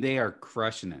team. They are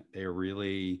crushing it. They're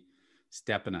really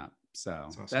stepping up. So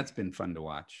awesome. That's been fun to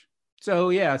watch. So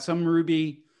yeah, some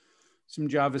Ruby, some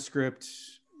JavaScript,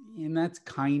 and that's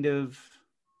kind of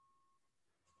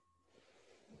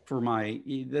for most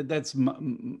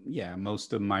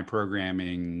of my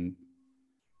programming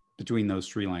between those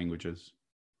three languages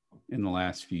in the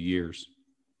last few years.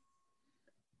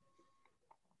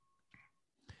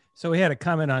 So we had a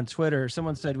comment on Twitter.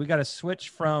 Someone said, we got to switch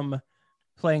from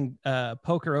playing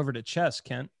poker over to chess,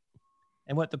 Kent.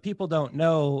 And what the people don't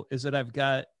know is that I've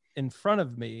got in front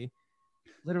of me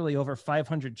literally over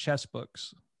 500 chess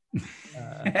books.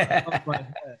 Above my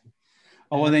head.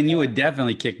 Oh, well, then you would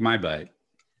definitely kick my butt.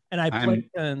 And I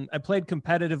played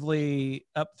competitively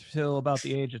up till about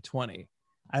the age of 20.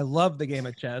 I love the game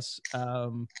of chess.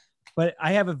 But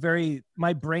I have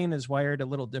my brain is wired a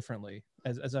little differently,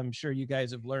 as I'm sure you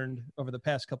guys have learned over the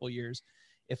past couple of years.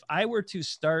 If I were to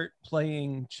start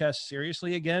playing chess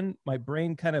seriously again, my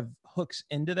brain kind of hooks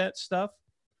into that stuff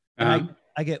and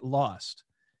I get lost.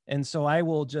 And so I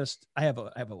have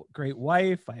a great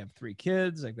wife. I have 3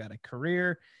 kids. I've got a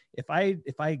career. If I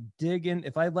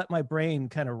let my brain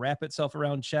kind of wrap itself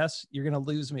around chess, you're going to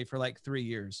lose me for like 3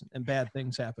 years and bad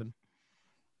things happen.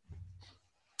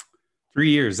 3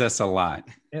 years, that's a lot.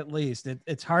 At least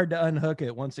it's hard to unhook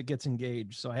it once it gets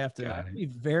engaged. So I have to be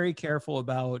very careful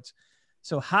about.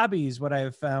 So hobbies, what I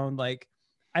have found, like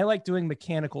I like doing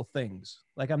mechanical things.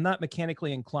 Like I'm not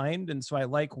mechanically inclined. And so I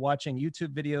like watching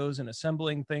YouTube videos and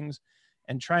assembling things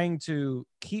and trying to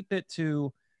keep it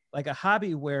to like a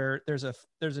hobby where there's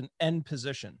an end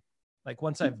position. Like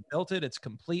once I've built it, it's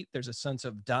complete. There's a sense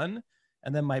of done.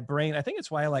 And then my brain, I think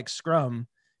it's why I like Scrum.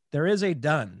 There is a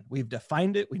done. We've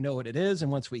defined it. We know what it is.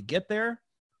 And once we get there,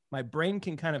 my brain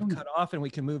can kind of cut off and we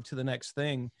can move to the next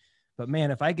thing. But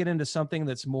man, if I get into something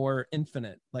that's more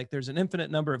infinite, like there's an infinite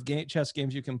number of chess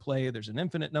games you can play. There's an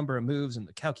infinite number of moves and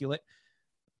the calculate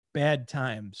bad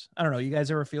times. I don't know. You guys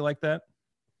ever feel like that?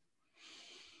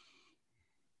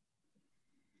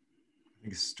 I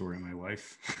think it's the story of my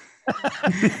life.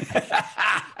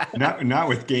 not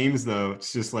with games though.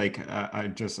 It's just like I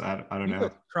don't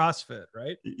know. CrossFit,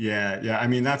 right? Yeah. I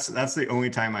mean, that's the only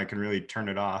time I can really turn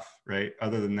it off, right?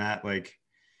 Other than that, like,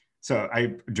 so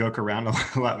I joke around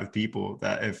a lot with people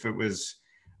that if it was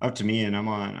up to me and I'm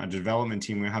on a development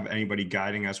team, we don't have anybody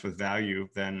guiding us with value,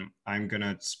 then I'm going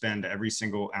to spend every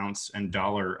single ounce and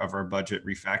dollar of our budget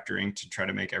refactoring to try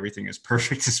to make everything as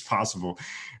perfect as possible.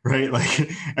 Right.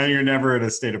 Like, and you're never in a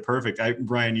state of perfect.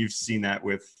 Brian, you've seen that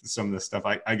with some of the stuff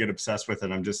I get obsessed with,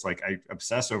 and I'm just like, I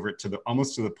obsess over it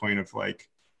almost to the point of like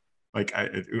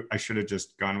I should have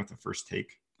just gone with the first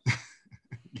take.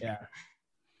 Yeah.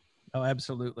 Oh,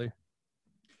 absolutely.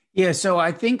 Yeah, so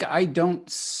I think I don't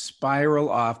spiral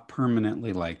off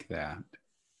permanently like that.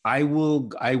 I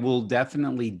will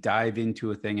definitely dive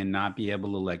into a thing and not be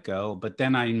able to let go, but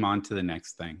then I'm on to the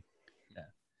next thing. Yeah.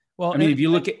 Well, I mean, if you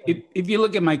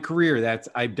look at my career,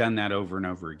 I've done that over and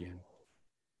over again,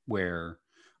 where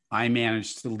I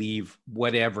managed to leave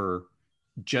whatever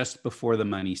just before the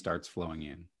money starts flowing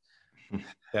in.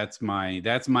 That's my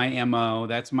MO.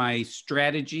 That's my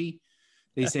strategy.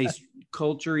 They say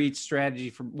culture eats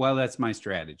strategy well, that's my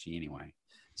strategy anyway.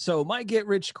 So my get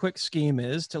rich quick scheme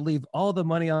is to leave all the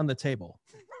money on the table.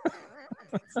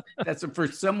 That's for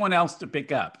someone else to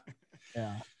pick up.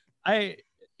 Yeah.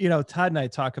 Todd and I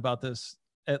talk about this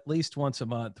at least once a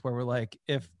month, where we're like,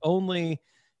 if only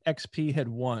XP had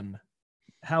won,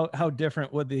 how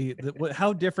different would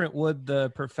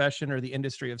the profession or the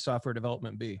industry of software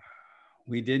development be?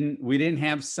 We didn't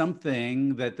have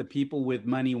something that the people with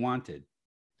money wanted.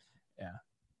 Yeah.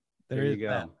 There you go.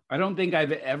 That. I don't think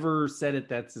I've ever said it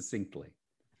that succinctly.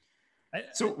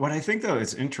 So what I think, though,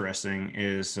 is interesting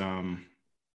is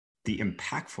the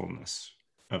impactfulness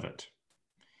of it.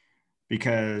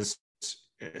 Because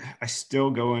I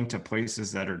still go into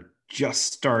places that are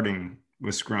just starting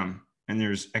with Scrum, and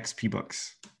there's XP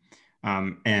books.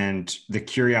 And the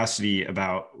curiosity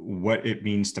about what it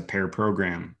means to pair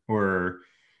program, or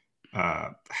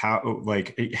how,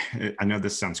 like, I know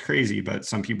this sounds crazy, but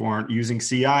some people aren't using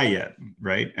CI yet,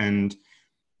 right? And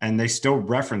they still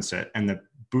reference it. And the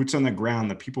boots on the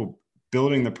ground, the people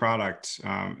building the product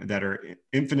that are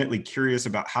infinitely curious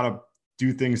about how to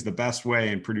do things the best way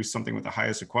and produce something with the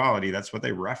highest quality, that's what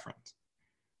they reference.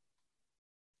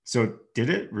 So did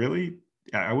it really?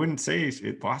 I wouldn't say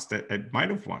it lost it. It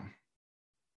might have won.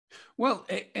 Well,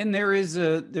 and there's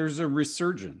a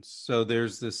resurgence. So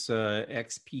there's this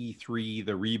XP3,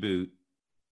 the reboot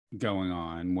going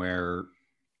on, where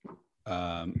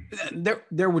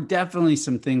there were definitely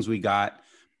some things we got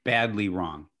badly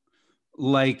wrong,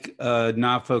 like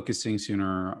not focusing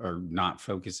sooner, or not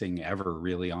focusing ever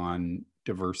really on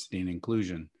diversity and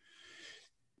inclusion.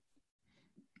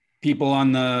 People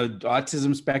on the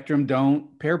autism spectrum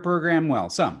don't pair program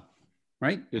well. Some,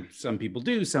 right? Some people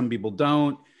do, some people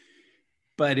don't.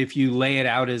 But if you lay it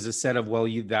out as a set of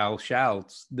thou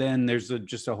shalts, then there's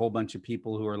just a whole bunch of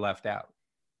people who are left out.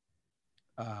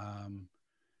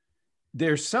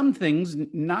 There's some things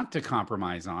not to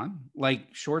compromise on,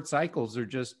 like short cycles are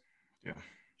just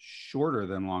shorter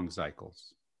than long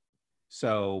cycles.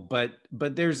 So, but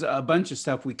there's a bunch of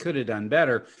stuff we could have done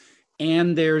better.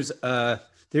 And there's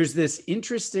this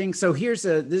interesting, so this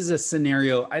is a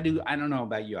scenario. I don't know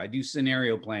about you. I do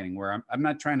scenario planning where I'm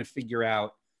not trying to figure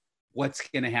out what's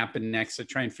going to happen next. I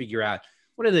try and figure out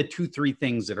what are the 2-3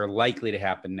 things that are likely to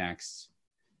happen next,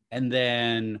 and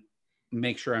then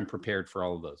make sure I'm prepared for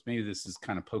all of those. Maybe this is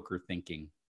kind of poker thinking,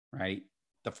 right?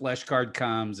 The flesh card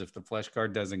comes, if the flesh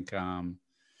card doesn't come.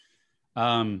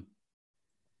 But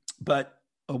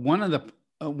one of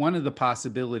the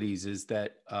possibilities is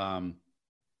that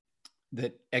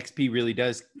that XP really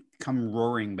does come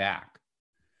roaring back,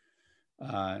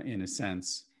 in a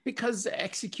sense, because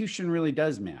execution really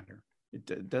does matter.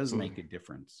 It does make a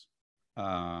difference.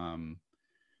 Not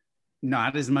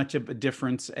as much of a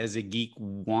difference as a geek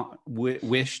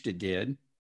wished it did.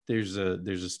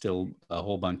 There's still a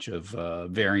whole bunch of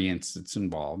variance that's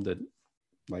involved. That,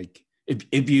 like,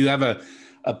 if you have a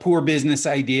poor business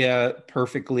idea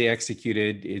perfectly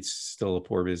executed, it's still a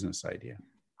poor business idea.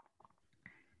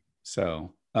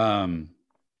 So,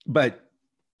 but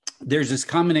there's this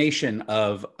combination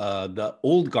of the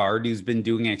old guard who's been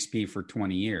doing XP for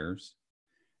 20 years,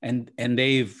 and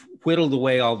they've whittled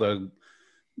away all the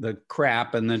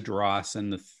crap and the dross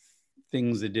and the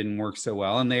things that didn't work so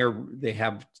well, and they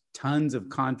have tons of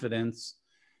confidence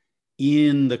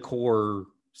in the core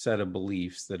set of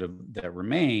beliefs that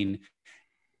remain.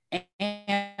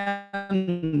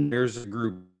 And there's a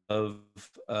group of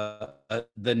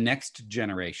the next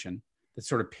generation that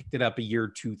sort of picked it up a year,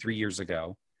 2, 3 years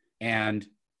ago, and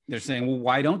they're saying, well,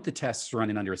 why don't the tests run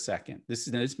in under a second?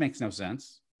 This makes no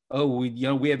sense. Oh,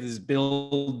 we have this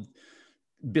build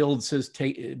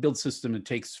system that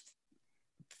takes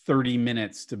 30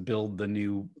 minutes to build the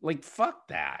new, like, fuck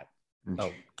that.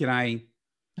 Oh, can I?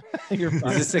 You're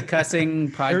fine. Is this a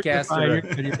cussing podcast? You're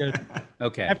good. You're good.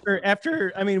 Okay.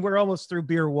 After, I mean, we're almost through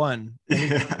beer 1.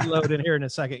 Load in here in a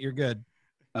second. You're good.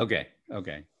 Okay.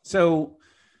 So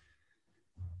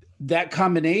that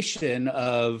combination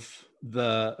of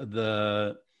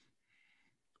the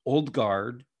old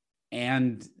guard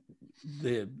and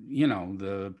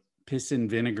the piss and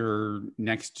vinegar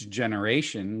next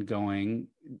generation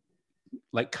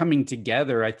coming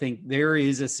together, I think there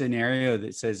is a scenario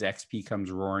that says XP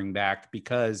comes roaring back,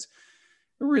 because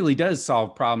it really does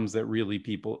solve problems that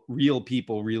real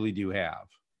people really do have.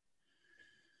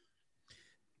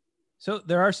 So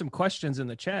there are some questions in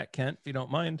the chat, Kent, if you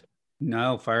don't mind.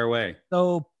 No, fire away.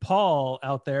 So Paul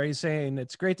out there, he's saying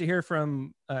it's great to hear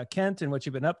from Kent and what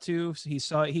you've been up to.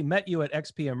 He met you at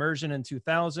XP Immersion in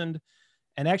 2000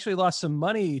 and actually lost some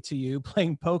money to you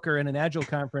playing poker in an Agile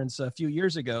conference a few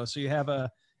years ago. So you have an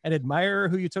admirer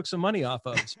who you took some money off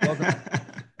of. So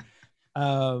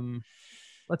welcome.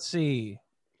 Let's see.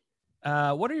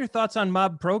 What are your thoughts on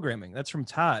mob programming? That's from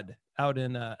Todd out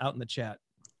in the chat.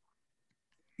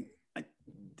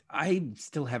 I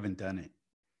still haven't done it.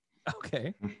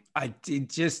 Okay.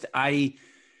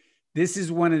 This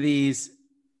is one of these,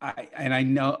 I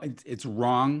know it's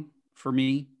wrong for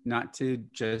me not to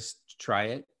just try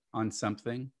it on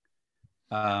something.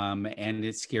 And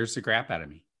it scares the crap out of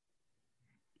me.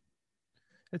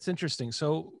 It's interesting.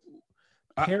 So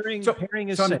pairing is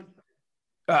safe.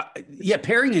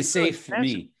 Pairing is safe for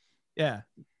me. Yeah.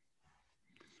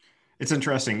 It's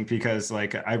interesting because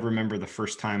like I remember the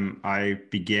first time I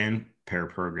began pair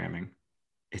programming.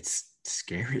 It's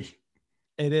scary.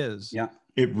 It is. Yeah.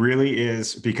 It really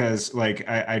is, because like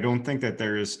I don't think that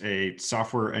there is a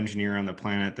software engineer on the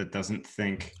planet that doesn't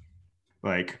think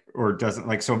like, or doesn't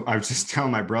like, so I was just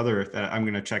telling my brother that I'm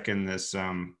going to check in this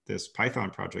this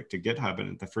Python project to GitHub,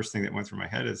 and the first thing that went through my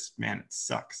head is, man, it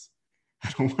sucks.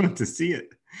 I don't want him to see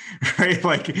it. Right?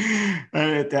 Like,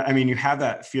 I mean, you have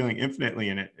that feeling infinitely,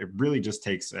 and it really just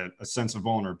takes a sense of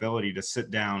vulnerability to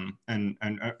sit down and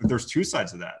there's two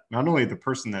sides of that. Not only the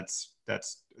person that's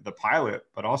the pilot,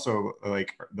 but also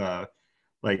like the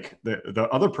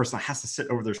other person that has to sit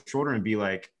over their shoulder and be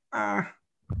like,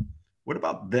 what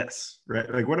about this?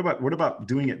 Right? Like, what about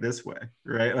doing it this way?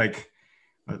 Right? Like,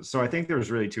 so I think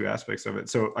there's really two aspects of it.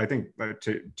 So I think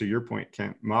to your point,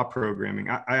 Kent, mob programming,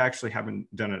 I actually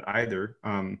haven't done it either.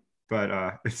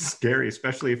 But it's scary,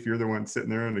 especially if you're the one sitting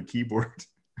there on the keyboard.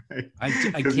 Right?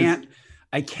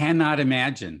 I cannot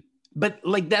imagine, but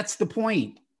like, that's the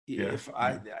point. Yeah. If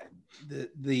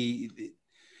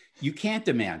you can't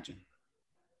imagine,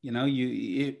 you know,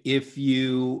 if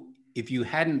you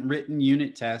hadn't written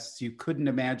unit tests, you couldn't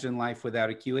imagine life without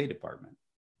a QA department.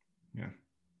 Yeah.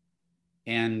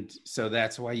 And so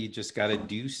that's why you just got to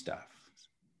do stuff.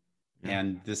 Yeah.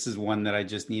 And this is one that I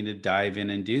just need to dive in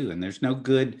and do. And there's no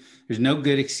good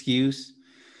excuse.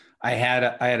 I had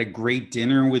a great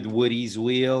dinner with Woody's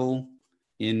Wheel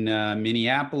in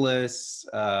Minneapolis.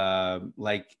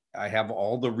 Like, I have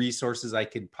all the resources I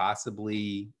could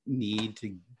possibly need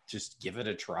to just give it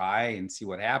a try and see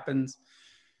what happens.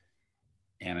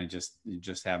 And I just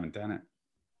haven't done it.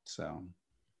 So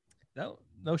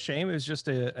no shame. It was just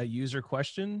a user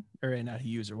question, or not a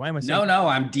user. Why am I saying? No,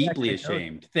 I'm deeply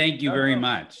ashamed. Thank you very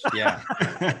much. Yeah.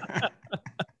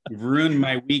 You've ruined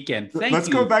my weekend. Let's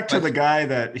go back to the guy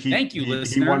that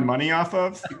he won money off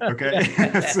of. Okay.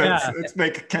 Let's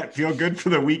make Kent feel good for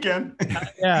the weekend.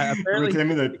 Yeah. Apparently, with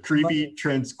him and the creepy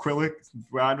transquilic.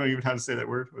 Well, I don't even know how to say that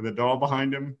word, with a doll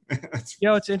behind him.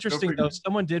 It's interesting though.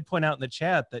 Someone did point out in the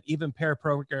chat that even pair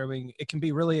programming, it can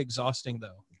be really exhausting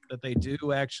though, that they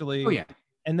do actually. Oh yeah.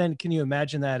 And then can you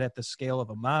imagine that at the scale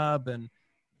of a mob?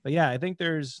 But yeah, I think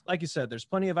there's, like you said, there's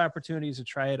plenty of opportunities to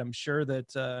try it. I'm sure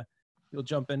that you'll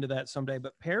jump into that someday.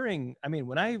 But pairing, I mean,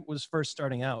 when I was first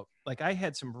starting out, like I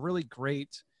had some really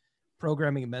great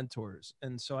programming mentors.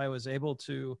 And so I was able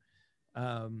to,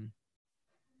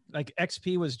 like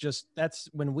XP was just, that's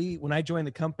when I joined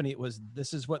the company, it was,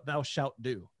 this is what thou shalt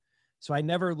do. So I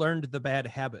never learned the bad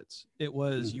habits. It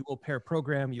was, you will pair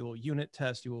program, you will unit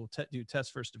test, you will do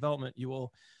test first development, you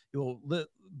will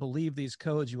believe these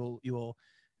codes, you will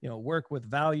work with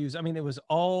values. I mean, it was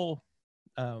all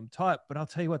taught. But I'll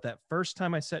tell you what, that first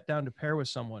time I sat down to pair with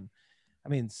someone, I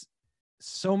mean,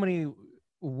 so many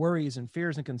worries and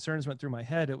fears and concerns went through my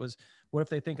head. It was, what if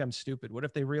they think I'm stupid? What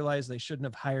if they realize they shouldn't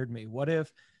have hired me? What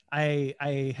if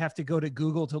I have to go to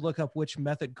Google to look up which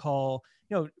method call,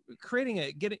 getting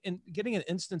an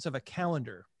instance of a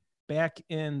calendar back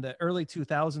in the early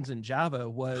 2000s in Java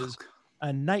was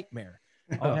a nightmare.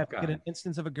 I'll have to get an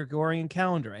instance of a Gregorian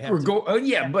calendar.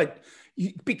 But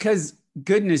because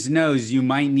goodness knows you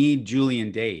might need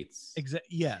Julian dates.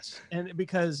 Yes. And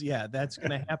because, that's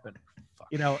going to happen,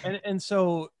 and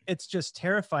so it's just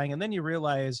terrifying. And then you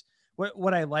realize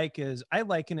what I like is I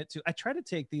liken it to, I try to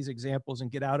take these examples and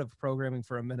get out of programming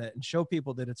for a minute and show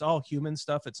people that it's all human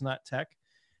stuff. It's not tech.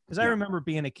 Because I remember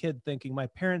being a kid thinking my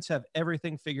parents have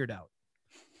everything figured out.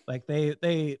 Like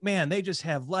they just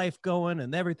have life going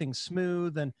and everything's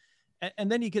smooth. And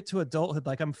then you get to adulthood.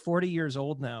 Like I'm 40 years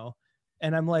old now.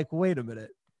 And I'm like, wait a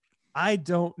minute. I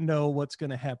don't know what's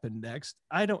going to happen next.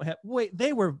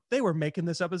 They were making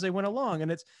this up as they went along.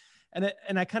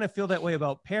 And I kind of feel that way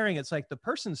about pairing. It's like the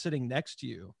person sitting next to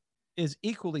you is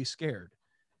equally scared.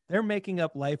 They're making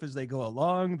up life as they go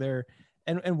along.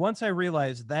 And once I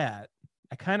realized that,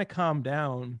 I kind of calmed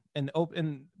down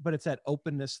but it's that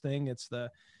openness thing. It's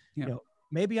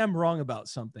maybe I'm wrong about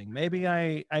something. Maybe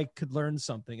I could learn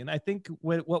something. And I think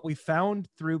what we found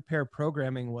through pair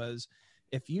programming was,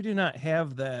 if you do not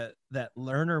have that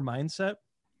learner mindset,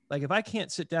 Like if I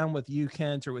can't sit down with you,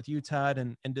 Kent, or with you, Todd,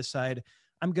 and decide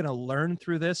I'm going to learn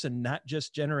through this and not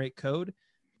just generate code,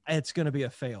 it's going to be a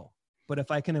fail. But if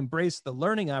I can embrace the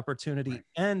learning opportunity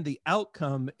and the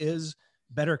outcome is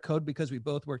better code because we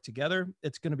both work together,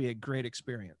 it's going to be a great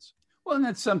experience. Well, and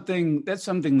that's something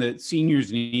that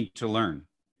seniors need to learn,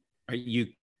 right? You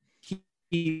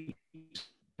keep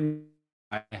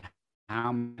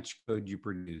how much code you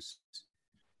produce,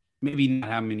 maybe not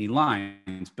how many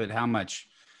lines, but how much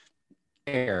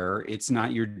air. It's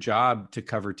not your job to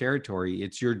cover territory.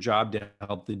 It's your job to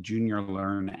help the junior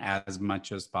learn as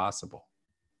much as possible.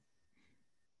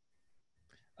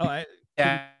 Oh, I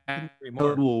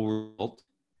code will result,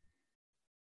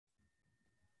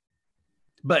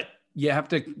 but you have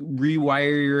to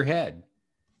rewire your head.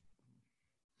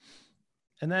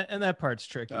 And that part's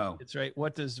tricky. Oh. It's right.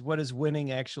 What does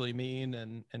winning actually mean,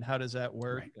 and how does that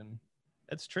work? Right. And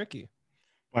it's tricky.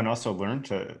 And also learn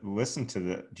to listen to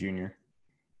the junior,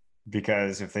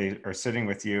 because if they are sitting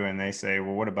with you and they say,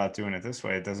 well, what about doing it this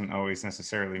way? It doesn't always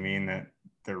necessarily mean that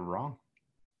they're wrong.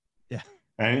 Yeah.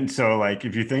 And so like,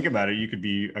 if you think about it, you could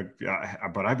be,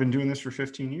 but I've been doing this for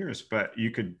 15 years, but you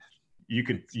could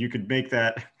make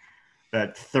that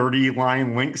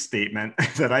 30-line link statement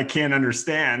that I can't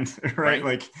understand, right?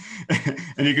 Like,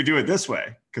 and you could do it this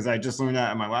way, because I just learned that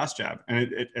at my last job,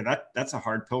 and that's a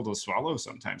hard pill to swallow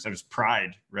sometimes. There's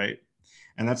pride, right?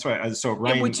 And that's why. So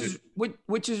Ryan,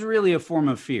 which is really a form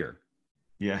of fear.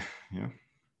 Yeah.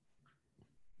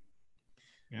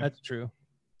 That's true.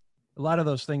 A lot of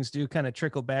those things do kind of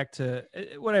trickle back to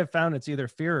what I've found. It's either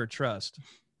fear or trust.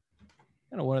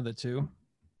 Kind of one of the two.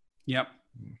 Yep.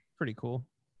 Pretty cool.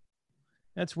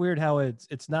 That's weird how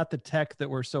it's not the tech that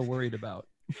we're so worried about.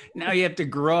 Now you have to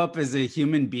grow up as a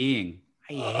human being.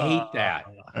 I hate that.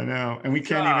 I know. And we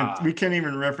can't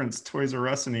even reference Toys R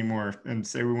Us anymore and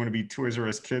say we want to be Toys R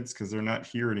Us kids, because they're not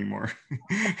here anymore.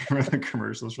 Remember the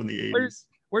commercials from the 80s?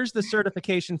 Where's the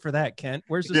certification for that, Kent?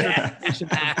 Where's the certification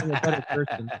for being a better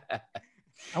person?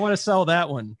 I want to sell that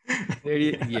one. There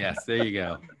you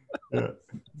go. Yeah.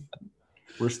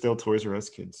 We're still Toys R Us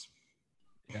kids.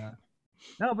 Yeah.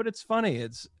 No, but it's funny.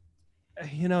 It's,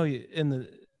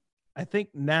 I think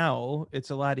now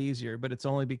it's a lot easier, but it's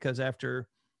only because after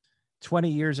 20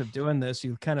 years of doing this,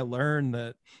 you kind of learn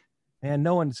that, man,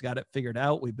 no one's got it figured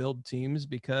out. We build teams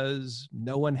because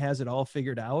no one has it all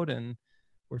figured out, and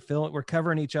we're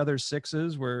covering each other's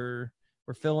sixes. We're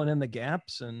filling in the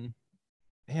gaps, and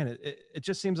man, it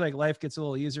just seems like life gets a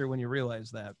little easier when you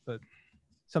realize that. But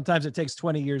sometimes it takes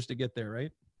 20 years to get there,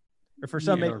 right? Or for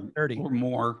some, maybe 30 or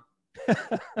more.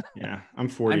 Yeah, I'm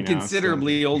 40 I'm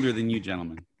considerably older than you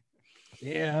gentlemen.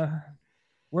 Yeah,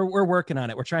 we're working on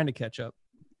it. We're trying to catch up.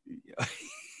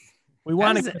 We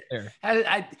want to get there.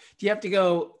 Do you have to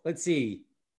go? Let's see.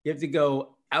 You have to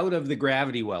go out of the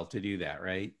gravity well to do that,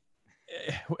 right?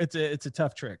 It's a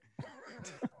tough trick.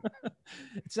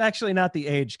 It's actually not the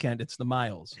age, Kent. It's the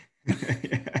miles.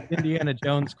 Indiana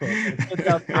Jones quote.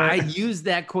 I used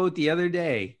that quote the other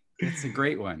day. It's a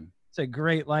great one. It's a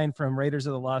great line from Raiders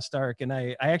of the Lost Ark. And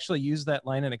I actually used that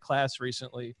line in a class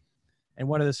recently. And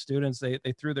one of the students, they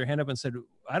threw their hand up and said,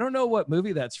 I don't know what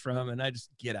movie that's from. And I just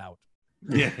get out.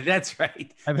 Yeah, that's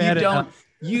right.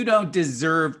 You don't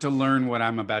deserve to learn what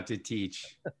I'm about to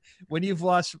teach. When you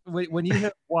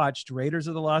have watched Raiders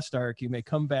of the Lost Ark, you may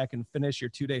come back and finish your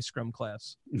 2-day Scrum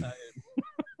class. What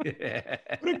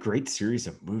a great series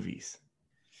of movies.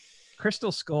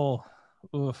 Crystal Skull.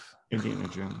 Oof. Indiana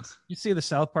Jones. You see the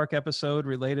South Park episode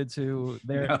related to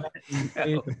their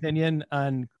opinion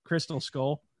on Crystal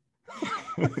Skull?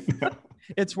 No.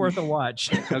 It's worth a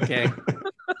watch. Okay.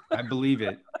 I believe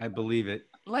it.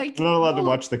 Like, I'm not allowed to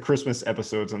watch the Christmas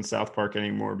episodes on South Park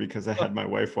anymore because I had my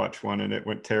wife watch one and it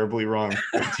went terribly wrong.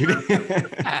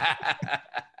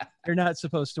 You're not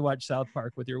supposed to watch South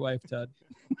Park with your wife, Todd.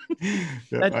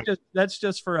 Yeah, that's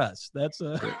just for us.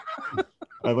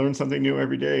 I learn something new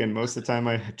every day, and most of the time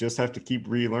I just have to keep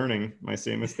relearning my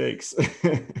same mistakes.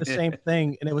 The same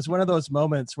thing. And it was one of those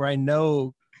moments where I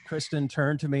know Kristen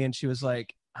turned to me and she was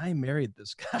like, I married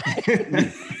this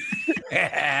guy.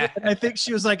 And I think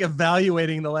she was like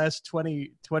evaluating the last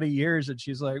 20 years, and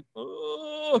she's like,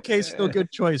 oh, okay, still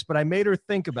good choice, but I made her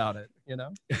think about it,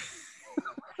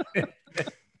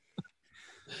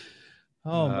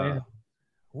 Oh man,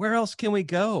 where else can we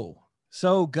go?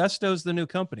 So Gusto's the new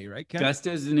company, right, Ken?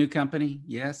 Gusto's the new company.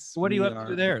 Yes. What are you up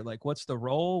to there? Like, what's the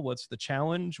role? What's the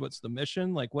challenge? What's the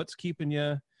mission? Like, what's keeping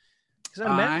you?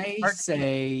 I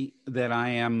say that I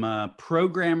am a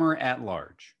programmer at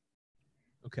large.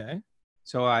 Okay.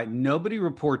 So nobody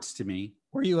reports to me.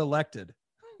 Were you elected?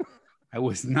 I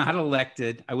was not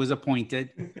elected. I was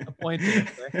appointed. Appointed.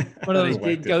 Okay. But I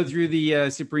did go through the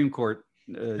Supreme Court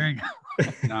There you go.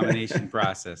 nomination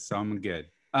process, so I'm good.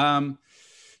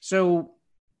 So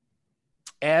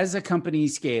as a company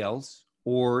scales,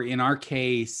 or in our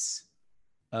case,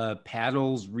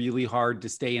 paddles really hard to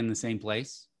stay in the same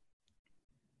place.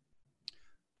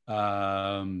 There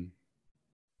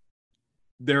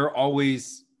are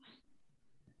always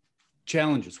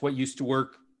challenges. What used to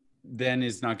work then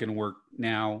is not going to work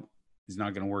now, is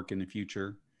not going to work in the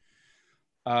future.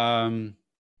 And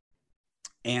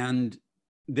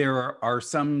there are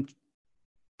some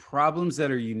problems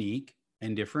that are unique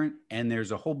and different, and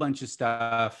there's a whole bunch of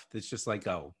stuff that's just like,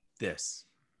 oh, this.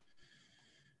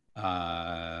 We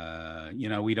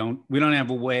don't have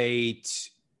a way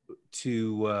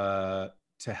to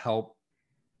help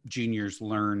juniors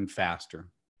learn faster.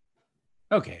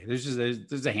 Okay,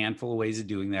 there's a handful of ways of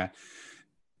doing that.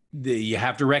 You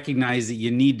have to recognize that you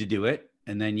need to do it,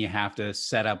 and then you have to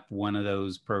set up one of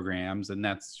those programs, and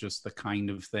that's just the kind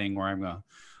of thing where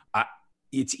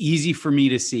it's easy for me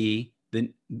to see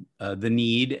the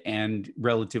need, and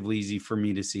relatively easy for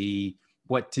me to see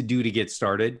what to do to get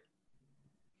started.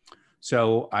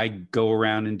 So I go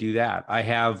around and do that. I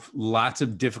have lots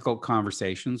of difficult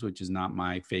conversations, which is not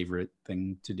my favorite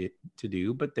thing to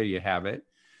do, but there you have it.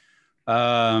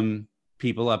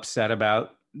 People upset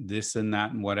about this and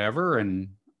that and whatever. And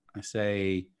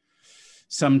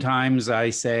sometimes I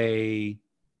say,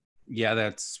 yeah,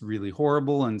 that's really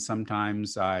horrible. And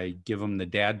sometimes I give them the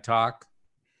dad talk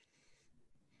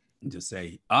and just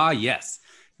say, yes,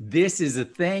 this is a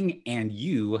thing and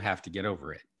you have to get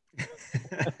over it.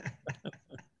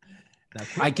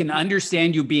 I can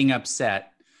understand you being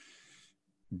upset.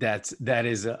 That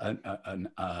is an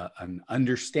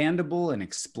understandable and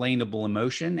explainable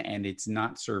emotion, and it's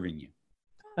not serving you.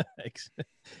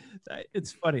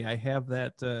 It's funny. I have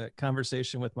that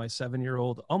conversation with my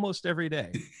 7-year-old almost every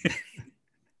day.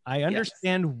 I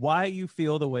understand why you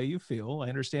feel the way you feel. I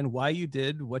understand why you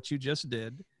did what you just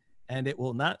did, and it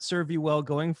will not serve you well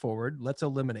going forward. Let's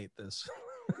eliminate this.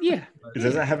 Yeah.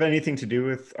 Does that have anything to do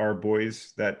with our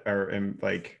boys that are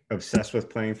obsessed with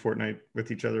playing Fortnite with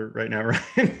each other right now, right?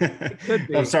 Could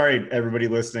be. I'm sorry, everybody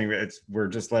listening. We're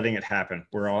just letting it happen.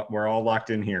 We're all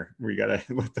locked in here. We gotta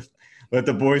let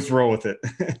the boys roll with it.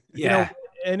 Yeah.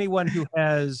 Anyone who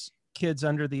has kids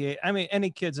under the age, any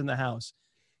kids in the house,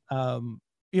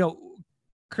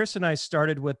 Chris and I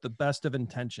started with the best of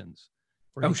intentions.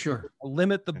 Sure.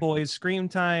 Limit the boys' screen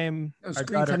time.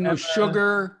 No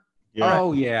sugar. Yeah.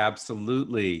 Oh yeah,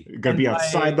 absolutely. Gonna be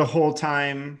outside the whole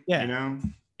time. Yeah.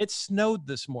 It snowed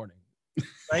this morning,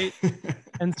 right?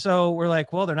 And so we're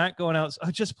like, well, they're not going out. So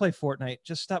just play Fortnite.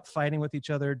 Just stop fighting with each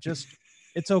other.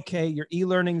 It's okay. Your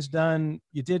e-learning's done.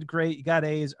 You did great. You got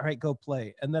A's. All right, go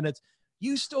play. And then it's,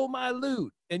 you stole my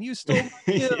loot and you stole my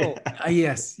kill.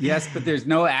 Yes, but there's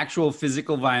no actual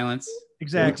physical violence.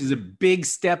 Exactly. Which is a big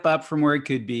step up from where it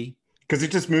could be. Because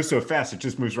it just moves so fast, it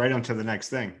just moves right on to the next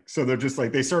thing. So they're just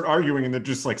like, they start arguing and they're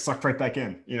just like sucked right back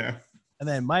in, And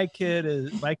then my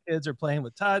kids are playing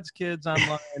with Todd's kids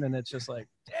online, and it's just like,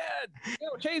 Dad,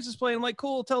 Chase is playing. I'm like,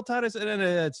 cool, tell Todd, and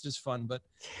it's just fun. But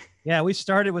yeah, we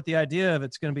started with the idea of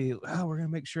it's going to be, we're going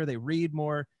to make sure they read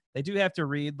more. They do have to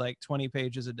read like 20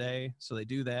 pages a day, so they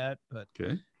do that. But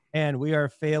okay. And we are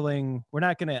failing.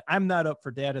 I'm not up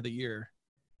for Dad of the Year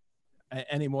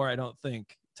anymore, I don't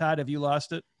think. Todd, have you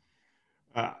lost it?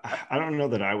 I don't know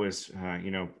that I was,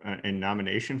 in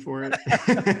nomination for it.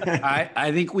 I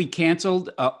think we canceled,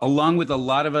 along with a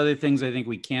lot of other things. I think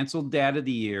we canceled Dad of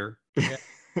the Year,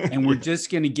 and we're just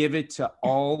going to give it to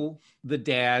all the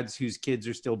dads whose kids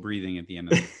are still breathing at the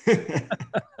end of it.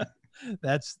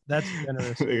 That's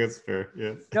generous. I think that's fair.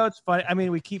 Yeah. It's funny.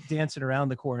 We keep dancing around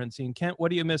the quarantine. Kent, what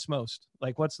do you miss most?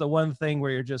 Like, what's the one thing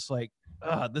where you're just like,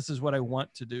 this is what I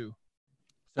want to do?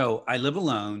 So I live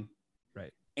alone.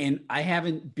 Right. And I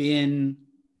haven't been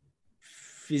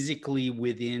physically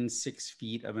within 6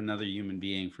 feet of another human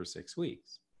being for 6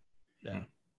 weeks. Yeah.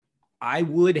 I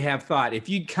would have thought, if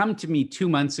you'd come to me 2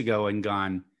 months ago and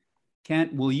gone,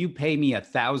 Kent, will you pay me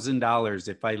 $1,000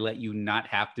 if I let you not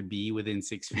have to be within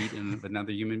 6 feet of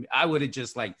another human being? I would have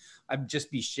I'd just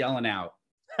be shelling out.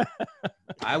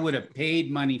 I would have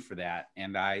paid money for that.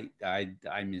 And I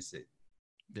miss it.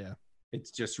 Yeah.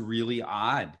 It's just really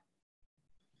odd.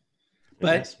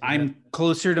 But I'm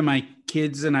closer to my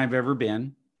kids than I've ever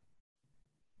been.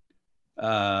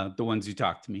 The ones who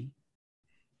talk to me.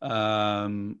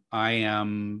 I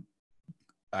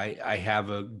have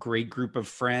a great group of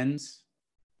friends.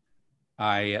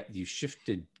 You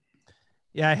shifted.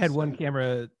 Yeah, I had one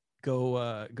camera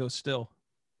go still.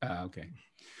 Okay.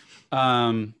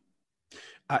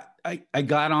 I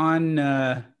got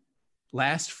on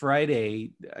last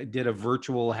Friday. I did a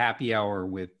virtual happy hour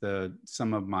with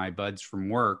some of my buds from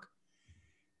work,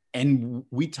 and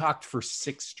we talked for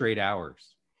 6 straight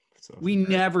hours. We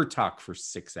never talk for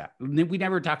 6 hours. We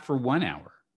never talk for 1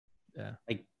 hour. Yeah.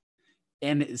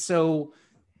 And so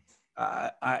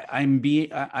I'm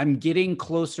getting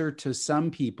closer to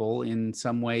some people in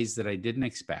some ways that I didn't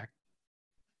expect.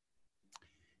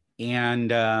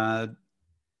 And I'm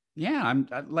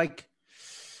like,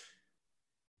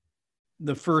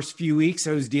 the first few weeks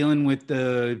I was dealing with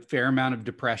the fair amount of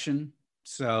depression.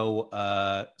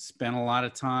 So spent a lot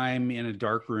of time in a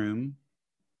dark room.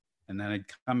 And then I'd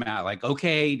come out like,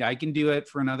 okay, I can do it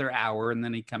for another hour. And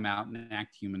then I'd come out and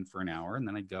act human for an hour. And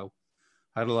then I'd go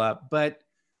huddle up. But,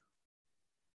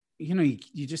 you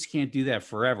just can't do that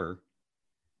forever.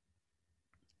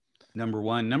 Number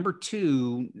one. Number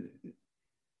two,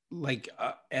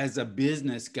 as a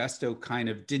business, Gusto kind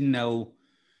of didn't know,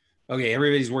 okay,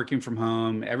 everybody's working from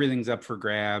home. Everything's up for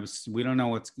grabs. We don't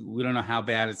know how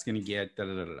bad it's going to get. Da,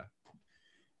 da, da, da.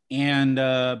 And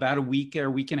about a week or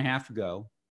a week and a half ago,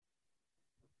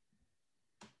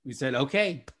 we said,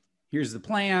 okay, here's the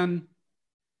plan.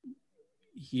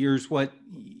 Here's what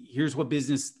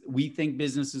business we think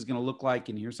business is going to look like,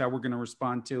 and here's how we're going to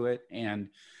respond to it. And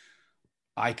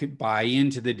I could buy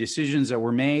into the decisions that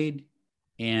were made,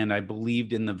 and I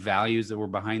believed in the values that were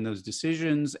behind those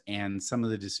decisions. And some of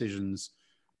the decisions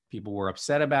people were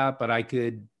upset about, but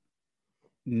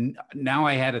now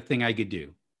I had a thing I could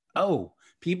do. Oh,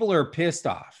 people are pissed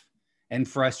off and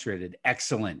frustrated.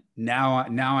 Excellent. Now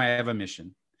I have a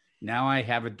mission. Now I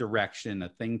have a direction, a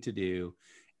thing to do.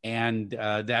 And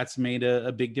that's made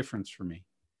a big difference for me.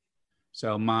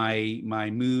 So my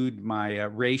mood, my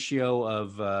ratio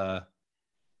of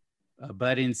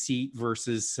butt in seat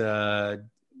versus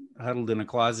huddled in a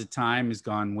closet time has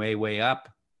gone way, way up.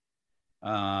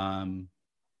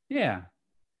 Yeah.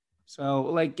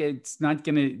 So it's not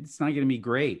gonna be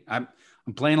great. I'm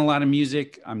playing a lot of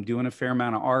music. I'm doing a fair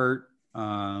amount of art.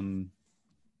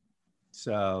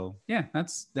 So yeah,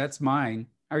 that's mine.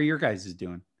 How are your guys'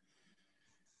 doing?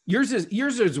 Yours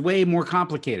is way more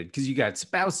complicated because you got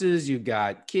spouses, you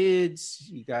got kids,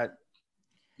 you got.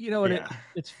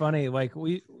 It's funny. Like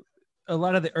a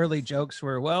lot of the early jokes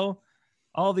were, well,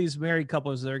 all these married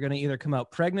couples that are going to either come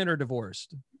out pregnant or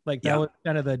divorced. Like that was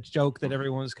kind of the joke that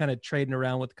everyone was kind of trading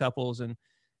around with couples, and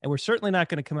we're certainly not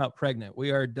going to come out pregnant.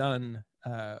 We are done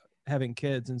having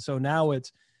kids, and so now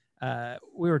it's.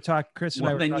 We were talking, Chris and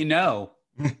I were talking,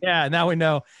 yeah, now we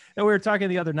know. And we were talking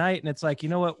the other night, and it's like, you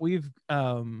know what, we've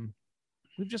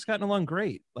just gotten along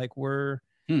great. Like we're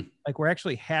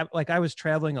actually I was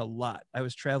traveling a lot. I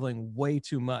was traveling way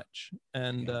too much,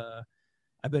 and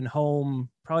I've been home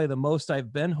probably the most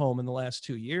I've been home in the last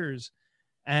 2 years,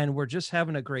 and we're just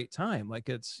having a great time. Like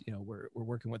it's, we're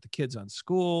working with the kids on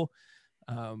school.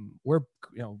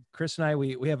 Chris and I,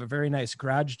 we have a very nice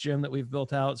garage gym that we've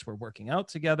built out. So we're working out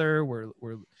together. We're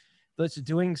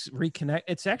doing reconnect.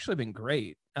 It's actually been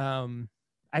great.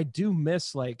 I do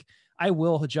miss, I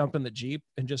will jump in the Jeep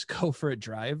and just go for a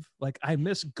drive. Like I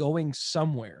miss going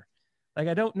somewhere. Like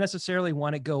I don't necessarily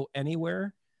want to go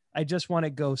anywhere. I just want to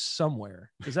go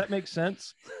somewhere. Does that make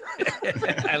sense?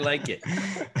 I like it.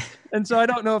 And so I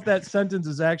don't know if that sentence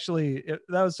is actually,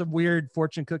 that was some weird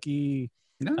fortune cookie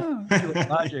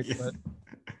logic, but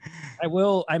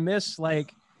I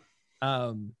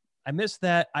miss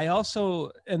that. I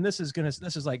also, and this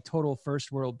is like total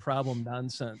first world problem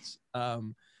nonsense.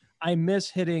 I miss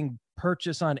hitting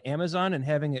purchase on Amazon and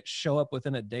having it show up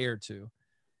within a day or two.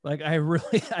 Like I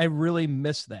really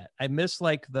miss that. I miss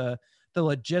the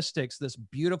logistics, this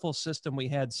beautiful system we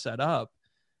had set up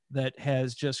that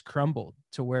has just crumbled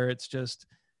to where it's just,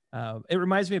 it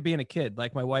reminds me of being a kid.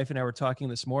 Like my wife and I were talking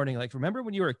this morning, like, remember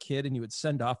when you were a kid and you would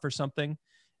send off for something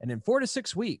and in 4 to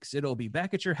 6 weeks, it'll be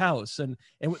back at your house. And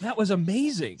that was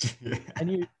amazing. Yeah.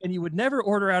 And you would never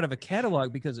order out of a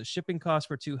catalog because the shipping costs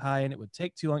were too high and it would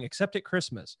take too long, except at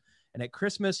Christmas. And at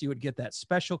Christmas, you would get that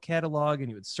special catalog and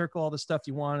you would circle all the stuff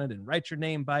you wanted and write your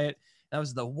name by it. That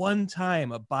was the one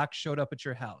time a box showed up at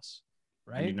your house,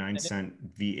 right?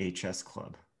 99-cent VHS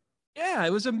club. Yeah,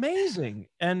 it was amazing.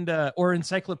 And or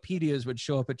encyclopedias would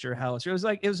show up at your house. It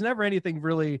was never anything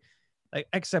really,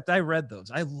 except I read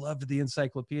those. I loved the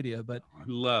encyclopedia, but I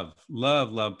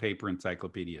love paper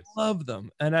encyclopedias. Love them.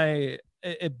 And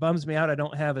it bums me out I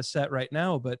don't have a set right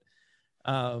now, but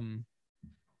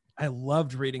I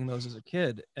loved reading those as a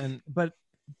kid. But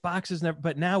boxes never,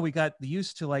 but now we got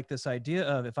used to this idea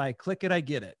of if I click it, I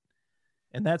get it.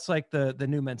 And that's the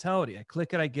new mentality. I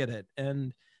click it, I get it.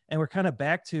 And we're kind of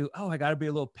back to, I got to be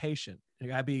a little patient.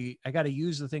 I gotta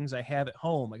use the things I have at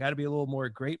home. I gotta be a little more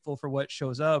grateful for what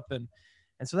shows up. And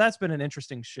so that's been an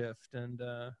interesting shift. And,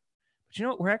 but you know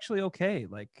what? We're actually okay.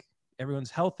 Like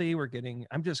everyone's healthy.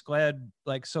 I'm just glad,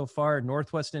 like, so far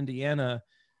Northwest Indiana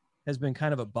has been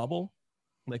kind of a bubble.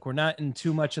 Like we're not in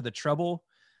too much of the trouble.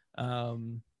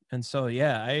 And so,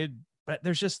 yeah, but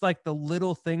there's just like the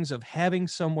little things of having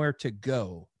somewhere to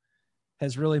go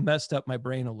has really messed up my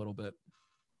brain a little bit.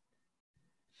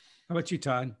 How about you,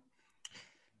 Todd?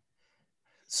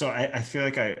 So I feel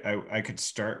like I could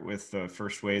start with the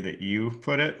first way that you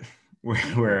put it,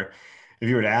 where if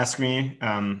you were to ask me,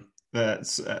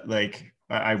 that's like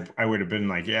I would have been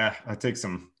like, yeah, I'll take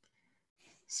some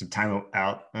time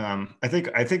out. I think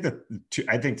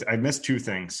I missed two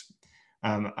things.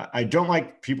 I don't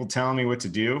like people telling me what to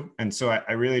do, and so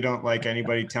I really don't like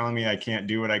anybody telling me I can't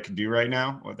do what I can do right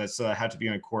now. Or that's I had to be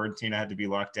in a quarantine. I had to be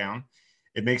locked down.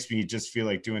 It makes me just feel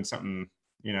like doing something,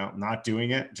 not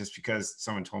doing it just because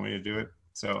someone told me to do it.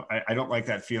 So I don't like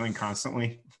that feeling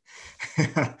constantly.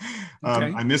 Okay.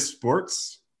 I miss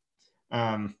sports.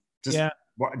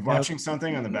 Watching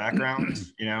something on the background,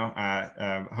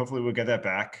 hopefully we'll get that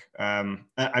back.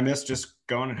 I miss just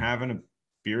going and having a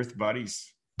beer with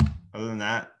buddies. Other than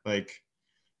that, like,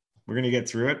 we're going to get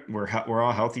through it. We're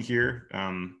all healthy here.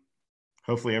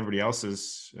 Hopefully everybody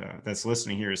else that's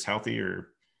listening here is healthy,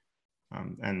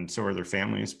 and so are their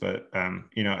families. But,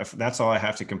 if that's all I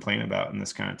have to complain about in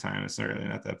this kind of time, it's really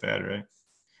not that bad, right?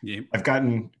 Yeah. I've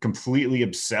gotten completely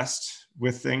obsessed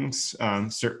with things,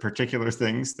 certain particular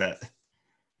things that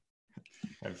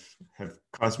have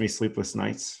caused me sleepless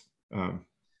nights.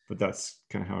 But that's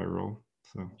kind of how I roll.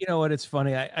 So. You know what? It's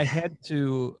funny. I had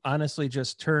to honestly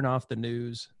just turn off the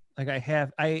news. Like I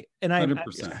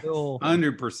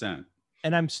 100%.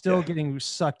 And I'm still getting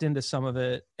sucked into some of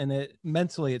it. And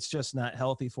mentally, it's just not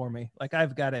healthy for me. Like I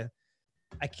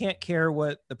can't care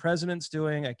what the president's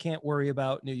doing. I can't worry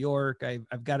about New York.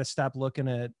 I've got to stop looking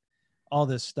at all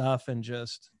this stuff and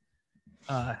just,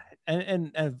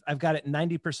 and I've got it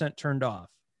 90% turned off.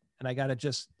 And I got to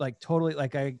just like totally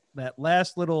that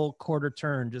last little quarter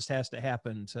turn just has to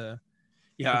happen to.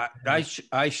 Yeah.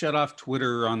 I shut off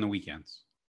Twitter on the weekends.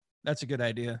 That's a good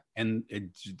idea. And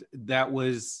that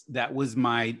was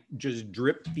my just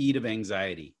drip feed of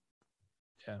anxiety.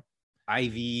 Yeah.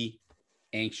 IV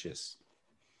anxious.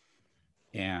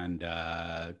 And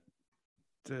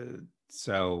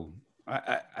so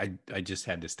I just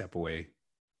had to step away.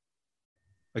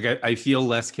 Like I feel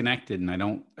less connected, and I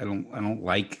don't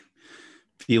like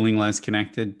feeling less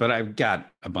connected, but I've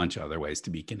got a bunch of other ways to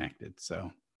be connected.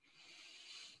 So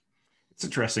it's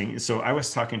interesting. So I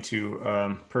was talking to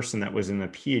a person that was in a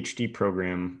PhD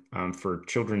program for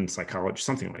children's psychology,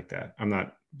 something like that. I'm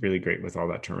not really great with all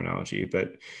that terminology,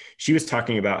 but she was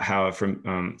talking about how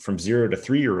from 0 to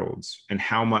 3-year-olds and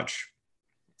how much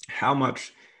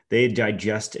they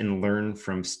digest and learn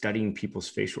from studying people's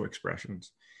facial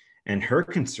expressions. And her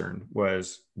concern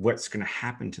was what's going to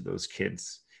happen to those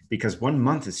kids, because 1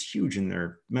 month is huge in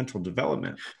their mental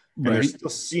development. And they're still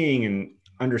seeing and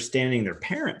understanding their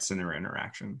parents and their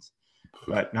interactions,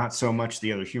 but not so much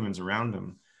the other humans around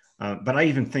them. But I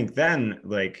even think then,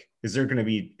 like, is there going to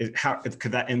be, how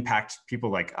could that impact people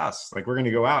like us? Like, we're going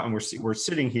to go out and we're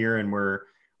sitting here and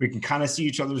we can kind of see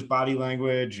each other's body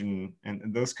language and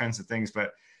those kinds of things.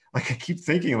 But like, I keep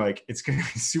thinking like, it's going to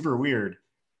be super weird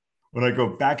when I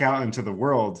go back out into the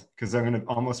world, because I'm going to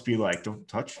almost be like, don't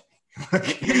touch me.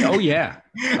 Oh yeah.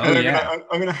 I'm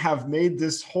going to have made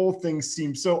this whole thing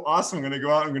seem so awesome. I'm going to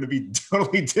go out. I'm going to be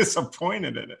totally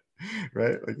disappointed in it.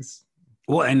 Right. Like,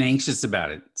 and anxious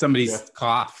about it. Somebody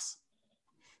coughs.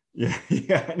 Yeah,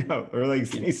 I know. Or like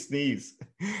they sneeze.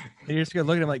 And you're just going to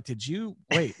look at him like, did you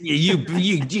wait?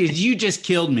 you just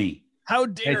killed me. How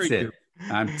dare you? It.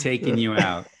 I'm taking you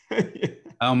out.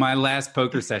 Oh, my last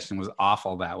poker session was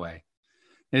awful that way.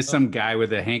 There's some guy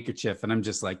with a handkerchief, and I'm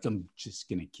just like, I'm just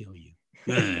gonna kill you.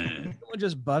 Someone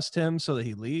just bust him so that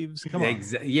he leaves. Come on.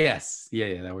 Yes.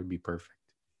 Yeah, that would be perfect.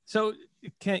 So,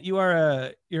 Kent, you're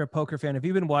a poker fan. Have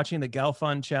you been watching the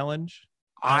Galfond Challenge?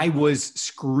 I was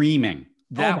screaming.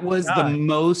 That was the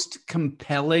most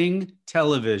compelling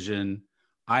television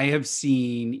I have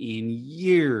seen in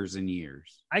years and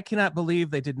years. I cannot believe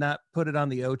they did not put it on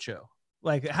the Ocho.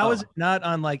 Like, how is it not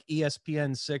on like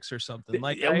ESPN 6 or something?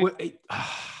 Like,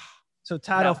 so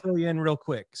Todd, I'll fill you in real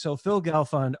quick. So Phil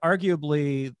Galfond,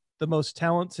 arguably the most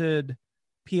talented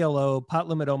PLO, pot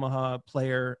limit Omaha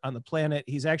player on the planet.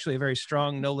 He's actually a very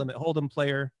strong no limit hold'em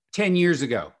player. 10 years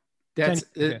ago. This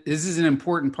is an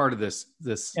important part of this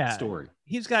story.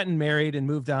 He's gotten married and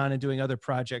moved on and doing other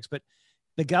projects, but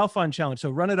the Galfond Challenge. So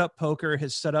Run It Up Poker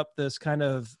has set up this kind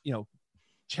of,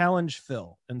 challenge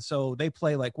Phil. And so they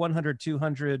play like 100,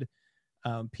 200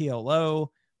 PLO.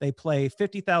 They play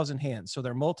 50,000 hands. So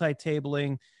they're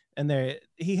multi-tabling. And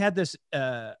he had this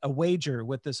a wager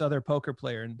with this other poker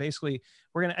player. And basically,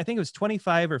 I think it was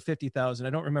 25 or 50,000. I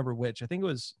don't remember which. I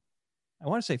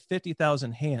want to say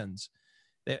 50,000 hands.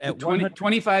 At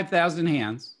 25,000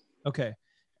 hands. Okay.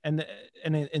 And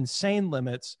insane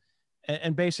limits.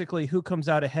 And basically who comes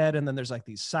out ahead. And then there's like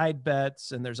these side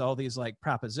bets and there's all these like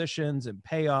propositions and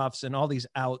payoffs and all these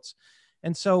outs.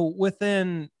 And so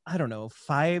within, I don't know,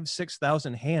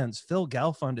 6,000 hands, Phil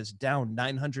Galfond is down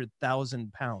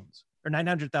 900,000 pounds or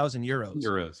 900,000 euros.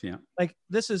 Euros, yeah. Like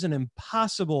this is an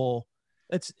impossible,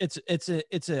 it's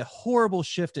a horrible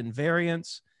shift in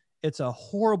variance. It's a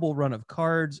horrible run of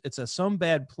cards. It's some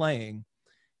bad playing.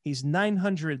 He's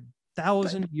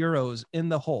 900,000 euros in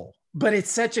the hole. But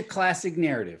it's such a classic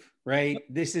narrative, right?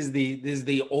 This is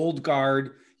the old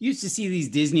guard. You used to see these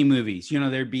Disney movies.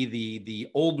 There'd be the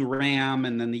old ram,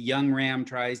 and then the young ram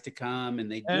tries to come,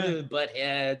 and they butt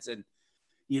heads, and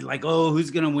you're like, oh,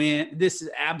 who's gonna win? This is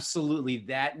absolutely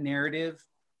that narrative.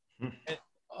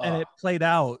 And it played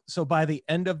out. So by the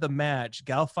end of the match,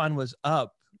 Galfond was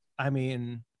up. I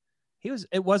mean, No,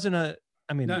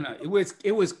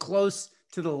 it was close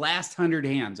to the last 100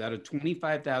 hands out of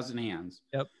 25,000 hands.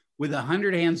 Yep. With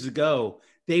 100 hands to go,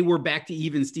 they were back to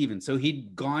even Steven. So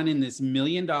he'd gone in this $1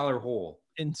 million hole.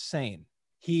 Insane.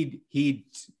 He'd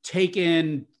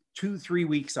taken 2-3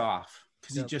 weeks off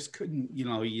because he just couldn't,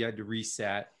 he had to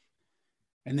reset.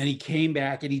 And then he came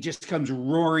back and he just comes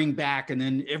roaring back. And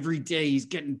then every day he's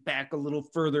getting back a little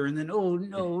further. And then, oh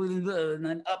no, and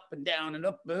then up and down and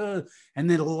up. And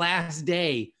then the last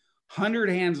day, 100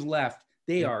 hands left.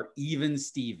 They are even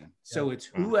Steven. So it's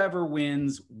whoever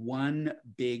wins one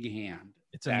big hand.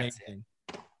 It's amazing.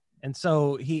 And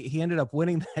so he ended up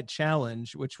winning that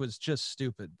challenge, which was just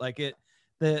stupid. Like if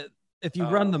you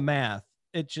run the math,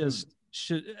 it just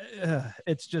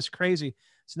it's just crazy.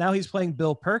 So now he's playing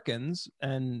Bill Perkins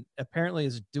and apparently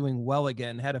is doing well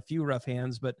again. Had a few rough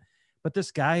hands, but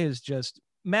this guy is just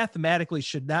mathematically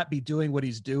should not be doing what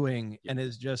he's doing. And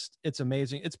it's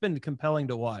amazing. It's been compelling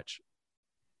to watch.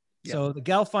 Yeah. So the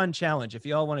Galfond challenge, if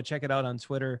you all want to check it out on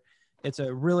Twitter, it's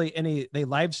they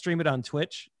live stream it on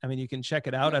Twitch. I mean, you can check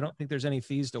it out. I don't think there's any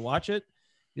fees to watch it.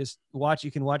 You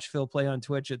can watch Phil play on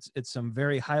Twitch. It's some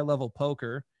very high level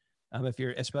poker.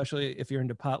 Especially if you're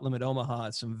into Pot Limit Omaha,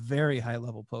 it's some very high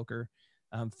level poker.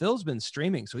 Phil's been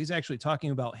streaming, so he's actually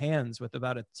talking about hands with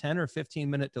about a 10 or 15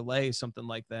 minute delay, something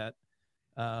like that.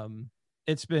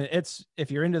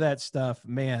 If you're into that stuff,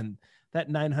 man,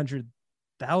 that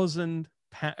 900,000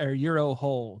 euro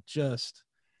hole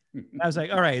I was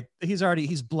like, all right,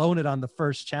 he's blown it on the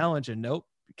first challenge, and nope,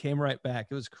 came right back.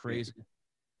 It was crazy.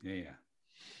 Yeah,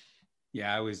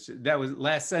 that was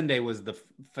last Sunday was the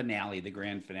finale, the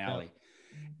grand finale.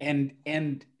 Yeah.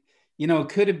 And it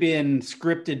could have been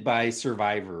scripted by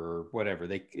Survivor or whatever.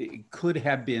 It could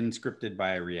have been scripted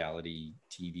by a reality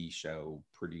TV show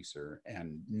producer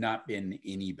and not been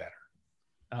any better.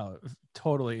 Oh,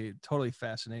 totally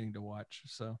fascinating to watch.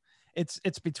 So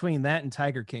it's between that and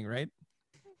Tiger King, right?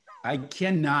 I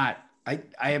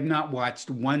have not watched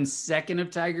 1 second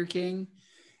of Tiger King,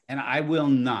 and I will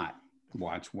not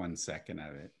watch 1 second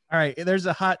of it. All right, there's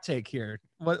a hot take here.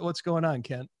 What's going on,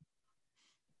 Kent?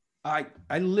 I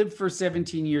lived for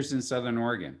 17 years in Southern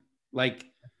Oregon. Like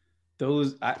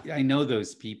those, I know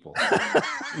those people.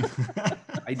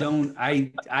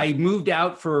 I moved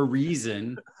out for a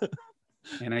reason,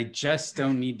 and I just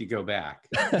don't need to go back.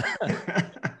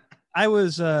 I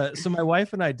was so my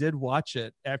wife and I did watch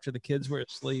it after the kids were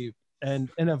asleep, and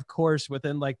of course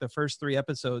within like the first 3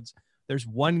 episodes, there's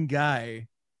one guy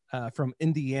from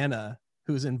Indiana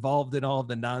who's involved in all of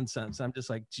the nonsense. I'm just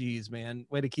like, geez, man,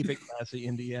 way to keep it classy,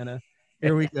 Indiana.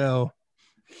 Here we go.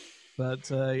 But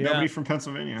nobody from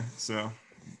Pennsylvania, so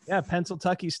yeah,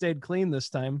 Pennsylvania stayed clean this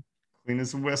time. Clean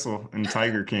as a whistle and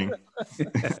Tiger King.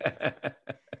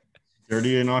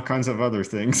 Dirty and all kinds of other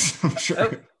things, I'm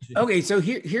sure. Okay, so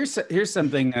here's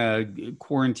something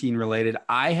quarantine related.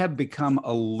 I have become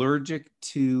allergic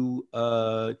to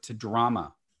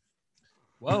drama.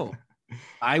 Whoa.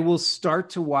 I will start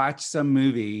to watch some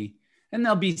movie and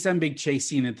there'll be some big chase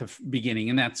scene at the beginning,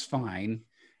 and that's fine.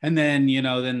 And then,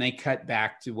 then they cut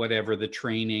back to whatever the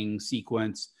training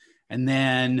sequence, and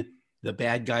then the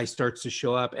bad guy starts to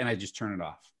show up and I just turn it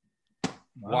off.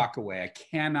 Wow. Walk away. I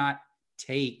cannot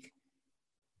take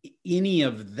any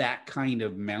of that kind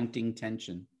of mounting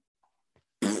tension.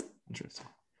 Interesting.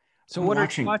 So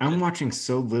I'm watching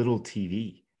so little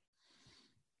TV.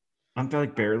 I'm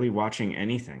like barely watching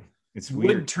anything. It's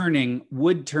weird. Wood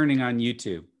turning on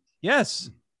YouTube. Yes.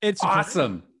 It's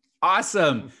awesome.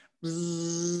 Awesome.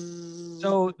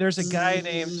 So there's a guy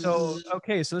named, so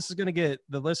this is going to get,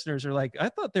 the listeners are like, I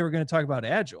thought they were going to talk about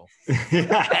Agile.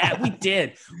 Yeah, we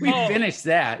did. We finished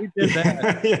that. We did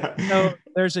that. Yeah. So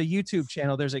there's a YouTube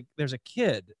channel. There's a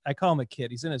kid. I call him a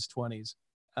kid. He's in his 20s.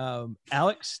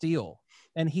 Alex Steele.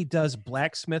 And he does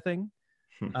blacksmithing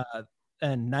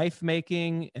and knife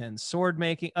making and sword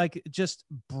making, like just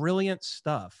brilliant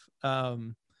stuff.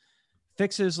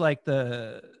 Fixes like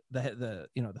the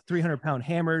 300-pound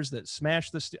hammers that smash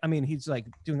I mean, he's like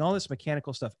doing all this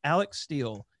mechanical stuff. Alex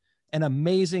Steele, an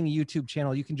amazing YouTube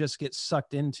channel you can just get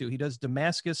sucked into. He does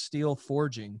Damascus steel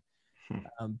forging,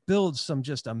 builds some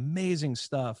just amazing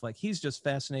stuff. Like, he's just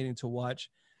fascinating to watch.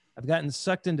 I've gotten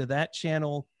sucked into that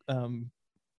channel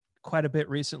quite a bit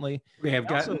recently. I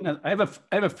have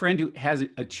a friend who has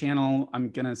a channel. I'm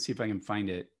gonna see if I can find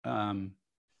it.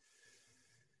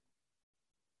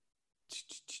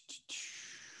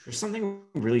 There's something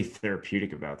really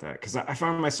therapeutic about that, because I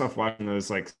find myself watching those,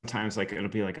 like sometimes like it'll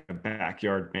be like a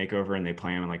backyard makeover and they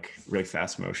play them in like really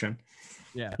fast motion.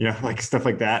 Yeah. You know, like stuff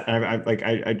like that. I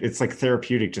it's like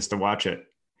therapeutic just to watch it.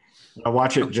 I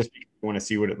watch it just because I want to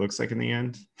see what it looks like in the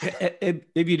end. Have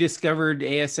you discovered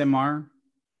ASMR?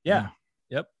 Yeah.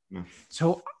 Yep.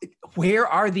 So where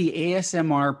are the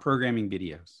ASMR programming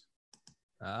videos?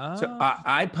 So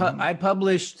I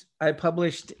published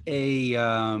a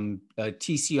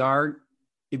TCR.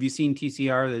 Have you seen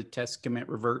TCR, the test commit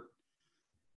revert?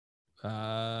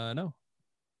 No.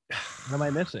 What am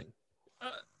I missing?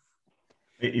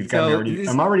 You've got me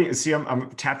already.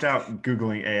 I'm tapped out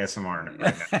Googling ASMR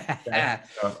right now.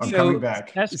 So I'm coming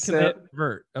back. Test commit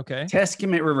revert. Okay. Test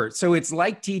commit revert. So it's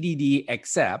like TDD,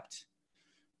 except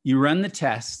you run the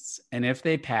tests, and if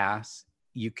they pass,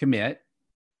 you commit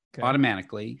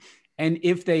automatically. And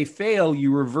if they fail,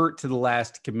 you revert to the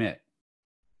last commit.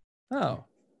 Oh.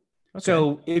 Okay.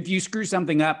 So if you screw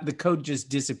something up, the code just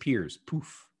disappears.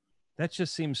 Poof. That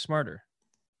just seems smarter.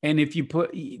 And if you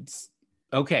put,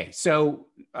 so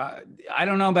I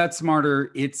don't know about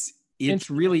smarter. It's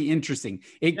really interesting.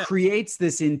 It creates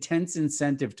this intense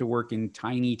incentive to work in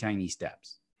tiny, tiny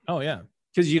steps. Oh, yeah.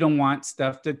 Because you don't want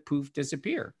stuff to poof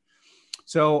disappear.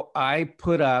 So I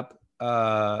put up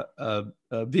a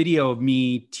video of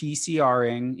me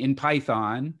TCRing in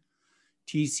Python,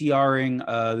 TCRing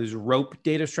there's rope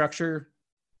data structure,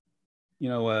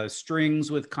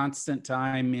 strings with constant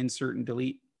time, insert and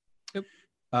delete. Yep.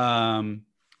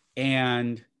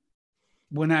 And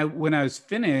when I was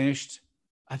finished,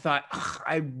 I thought,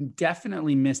 I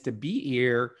definitely missed a beat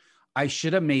here. I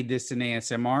should have made this an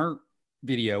ASMR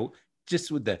video, just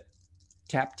with the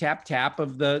tap, tap, tap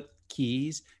of the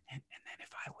keys. And then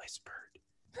if I whispered,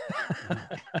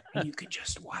 and you could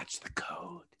just watch the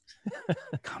code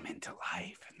come into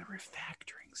life and the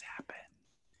refactorings happen.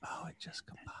 Oh, it just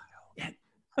compiled. Yeah.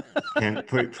 And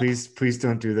please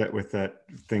don't do that with that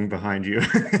thing behind you.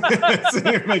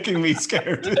 It's making me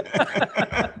scared.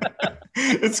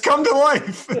 It's come to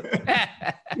life.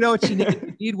 You know what you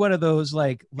need? You need one of those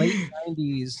like late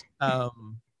 90s,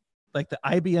 like the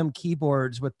IBM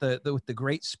keyboards with the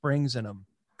great springs in them.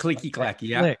 Clicky clacky,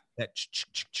 yeah. Click, that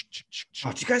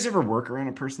Did you guys ever work around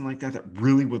a person like that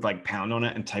really would like pound on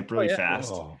it and type really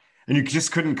fast? And you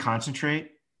just couldn't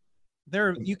concentrate?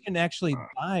 You can actually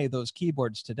buy those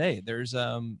keyboards today. There's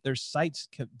sites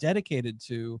dedicated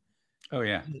to. Oh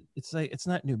yeah. It's like, it's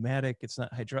not pneumatic. It's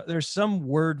not hydraulic. There's some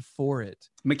word for it.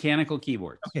 Mechanical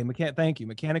keyboards. Okay. Thank you.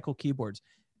 Mechanical keyboards.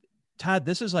 Todd,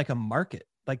 this is like a market.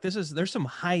 Like there's some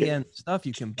high-end stuff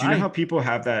you can buy. Do you know how people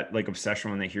have that like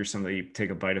obsession when they hear somebody take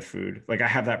a bite of food? Like I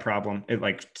have that problem. It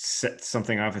like sets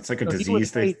something off. It's like a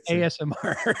disease.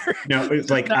 ASMR. No, it's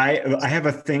like I have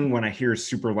a thing when I hear a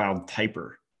super loud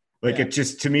typer. Like it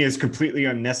just, to me, is completely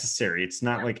unnecessary. It's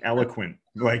not like eloquent.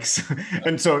 Like,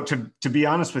 and so to be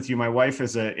honest with you, my wife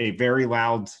is a very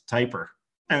loud typer,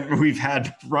 and we've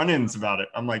had run-ins about it.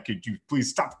 I'm like, could you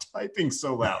please stop typing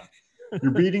so loud?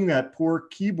 You're beating that poor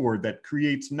keyboard that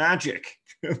creates magic.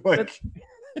 Like,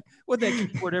 what'd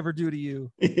that keyboard ever do to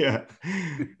you? Yeah.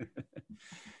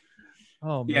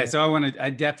 Oh man. Yeah. So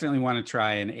I definitely want to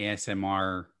try an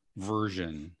ASMR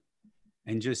version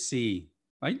and just see,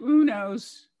 like, who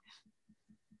knows?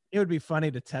 It would be funny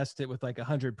to test it with like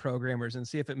 100 programmers and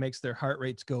see if it makes their heart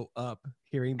rates go up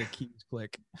hearing the keys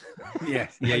click. Yeah.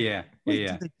 Wait,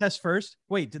 did they test first?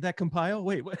 Wait, did that compile?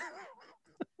 Wait, what?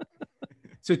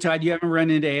 So Todd, you haven't run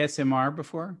into ASMR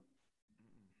before?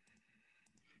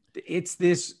 It's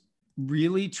this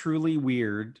really, truly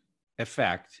weird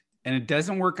effect. And it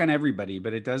doesn't work on everybody,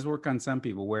 but it does work on some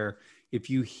people, where if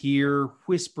you hear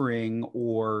whispering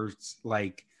or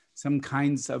like some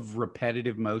kinds of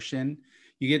repetitive motion,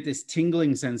 you get this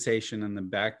tingling sensation in the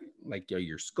back, like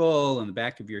your skull and the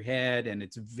back of your head, and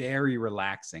it's very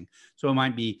relaxing. So it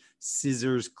might be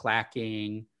scissors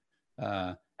clacking.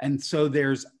 And so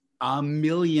there's a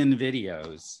million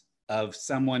videos of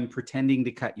someone pretending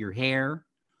to cut your hair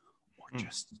or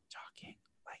just talking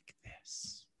like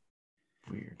this.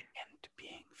 Weird. And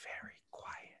being very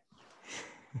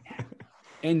quiet.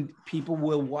 And people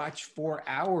will watch for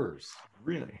hours.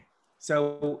 Really?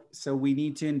 So we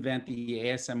need to invent the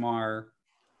ASMR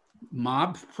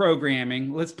mob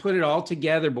programming. Let's put it all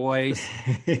together, boys.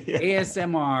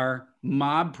 ASMR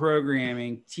mob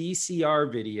programming,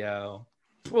 TCR video.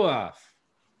 Poof.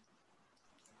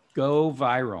 Go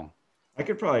viral. I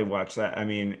could probably watch that. I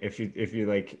mean, if you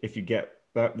get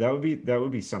that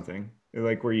would be something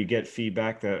like where you get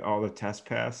feedback that all the tests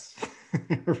pass,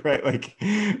 right? Like,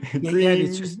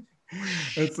 it's just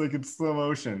it's like in slow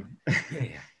motion.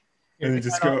 Yeah. And then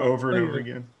just go over and over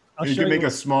again. You can make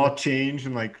a small change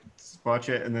and like watch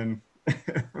it, and then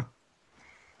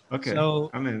okay. So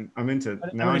I'm into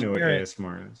now. I know what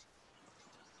ASMR is.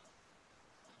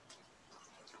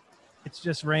 It's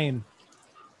just rain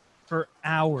for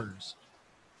hours.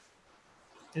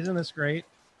 Isn't this great?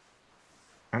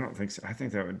 I don't think so. I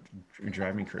think that would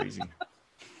drive me crazy.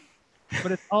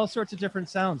 But it's all sorts of different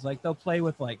sounds. Like they'll play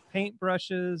with like paint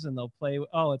brushes, and they'll play.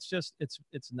 Oh, it's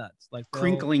nuts. Like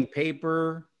crinkling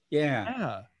paper.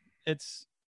 Yeah. It's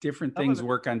different things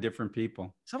work on different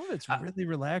people. Some of it's really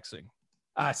relaxing.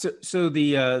 So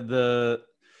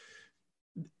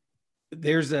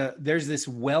there's this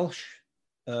Welsh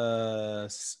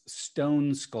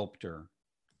stone sculptor,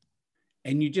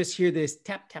 and you just hear this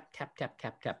tap tap tap tap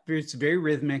tap tap. It's very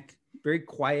rhythmic, very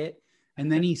quiet,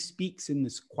 and then he speaks in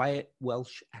this quiet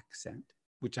Welsh accent,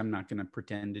 which I'm not going to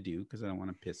pretend to do because I don't want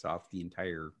to piss off the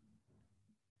entire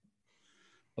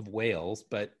of Wales,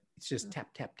 but it's just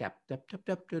tap tap tap tap tap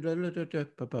tap tap tap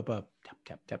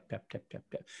tap tap tap tap tap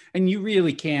tap, and you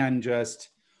really can just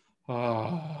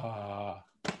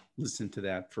listen to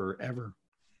that forever.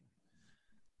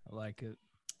 I like it.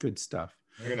 Good stuff.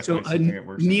 So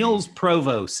Niels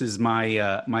Provost is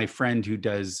my friend who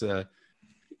does.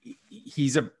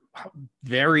 He's a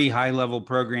very high level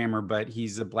programmer, but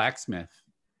he's a blacksmith.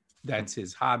 That's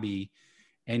his hobby,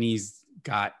 and he's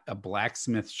got a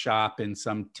blacksmith shop in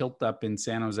some tilt up in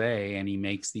San Jose, and he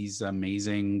makes these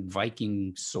amazing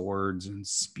Viking swords and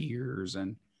spears,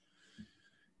 and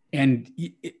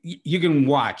you can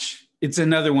watch. It's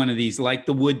another one of these, like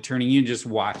the wood turning. You just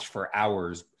watch for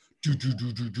hours, and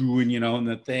and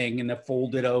the thing, and then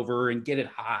fold it over and get it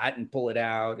hot and pull it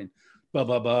out, and blah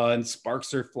blah blah, and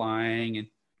sparks are flying, and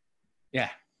yeah.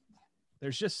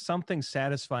 There's just something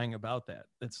satisfying about that.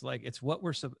 It's like, it's what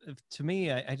we're, to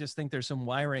me, I just think there's some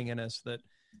wiring in us that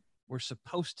we're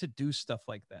supposed to do stuff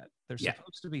like that. There's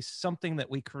supposed to be something that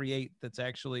we create that's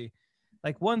actually,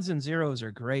 like, ones and zeros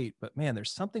are great, but man,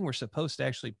 there's something we're supposed to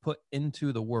actually put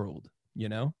into the world,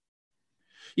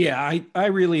 Yeah, I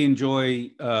really enjoy,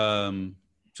 so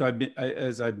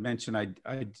as I've mentioned,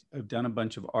 I've done a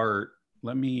bunch of art.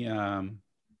 Let me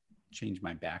change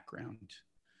my background.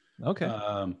 Okay.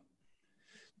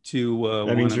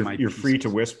 That means you're free to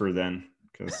whisper then,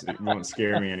 because it won't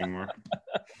scare me anymore.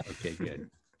 Okay, good.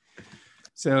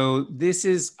 So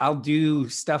I'll do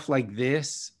stuff like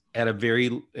this at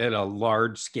a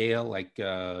large scale, like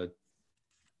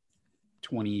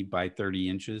 20 by 30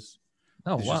 inches.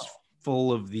 Oh, it's wow. Just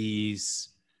full of these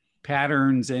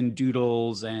patterns and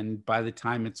doodles, and by the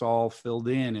time it's all filled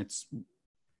in, it's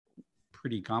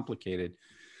pretty complicated.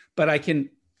 But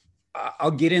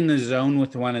I'll get in the zone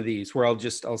with one of these where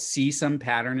I'll see some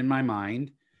pattern in my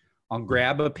mind. I'll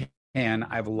grab a pen.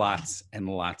 I have lots and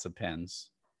lots of pens.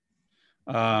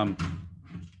 And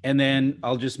then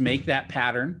I'll just make that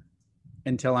pattern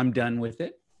until I'm done with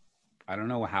it. I don't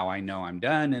know how I know I'm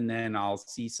done. And then I'll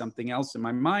see something else in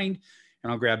my mind,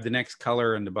 and I'll grab the next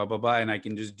color and the blah, blah, blah. And I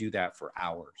can just do that for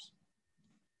hours.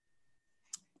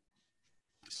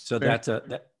 So that's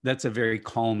a very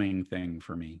calming thing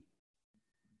for me.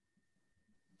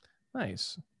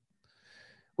 Nice.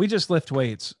 We just lift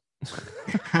weights.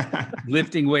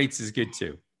 Lifting weights is good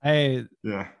too.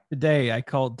 Today I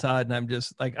called Todd, and I'm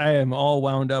just like, I am all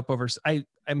wound up over. I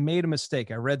made a mistake.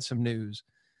 I read some news.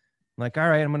 I'm like, all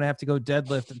right, I'm going to have to go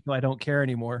deadlift until I don't care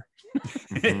anymore.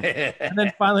 And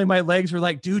then finally my legs were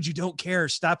like, dude, you don't care.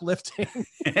 Stop lifting.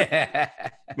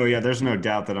 Well, yeah, there's no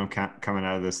doubt that I'm coming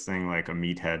out of this thing like a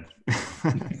meathead.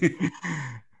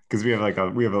 Because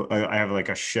I have like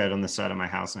a shed on the side of my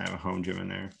house, and I have a home gym in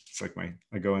there. It's like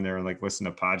I go in there and like listen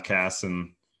to podcasts,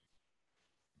 and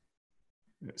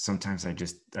sometimes I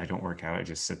don't work out. I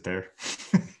just sit there.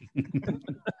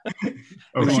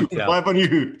 Oh, shoot, live on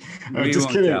you. I'm just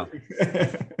kidding.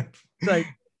 It's like,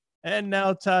 and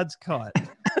now Todd's caught.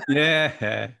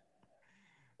 Yeah.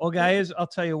 Well, guys, I'll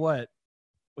tell you what.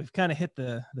 We've kind of hit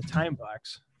the time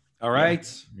box. All right.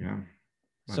 Yeah.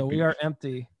 So we are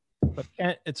empty. But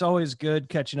Kent, it's always good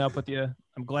catching up with you.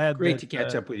 I'm glad. Great to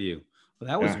catch up with you. Well,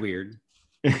 that was weird.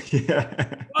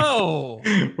 Yeah. Whoa.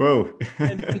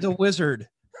 And he's a wizard.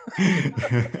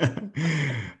 I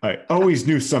always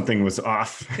knew something was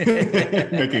off.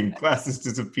 Making glasses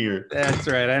disappear. That's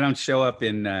right. I don't show up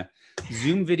in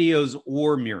Zoom videos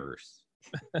or mirrors.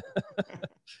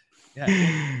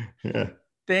 Yeah.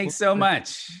 Thanks so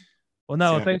much. Well,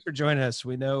 no, thanks for joining us.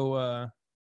 We know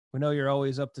you're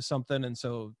always up to something, and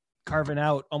so carving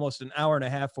out almost an hour and a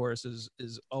half for us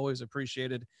is always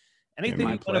appreciated. Anything you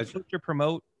want to push or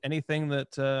promote? Anything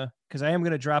that because I am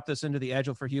going to drop this into the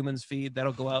Agile for Humans feed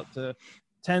that'll go out to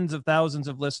tens of thousands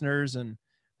of listeners. And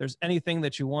there's anything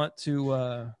that you want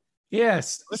to?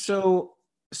 Yes. So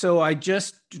I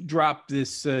just dropped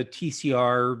this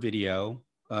TCR video.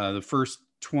 The first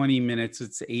 20 minutes,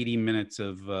 it's 80 minutes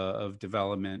of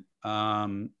development.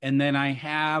 And then I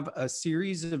have a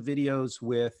series of videos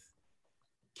with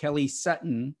Kelly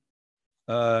Sutton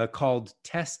called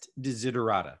Test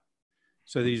Desiderata.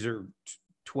 So these are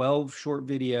 12 short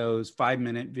videos,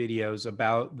 5-minute videos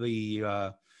about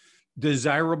the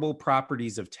desirable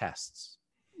properties of tests.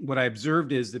 What I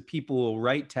observed is that people will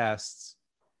write tests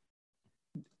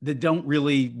that don't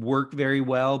really work very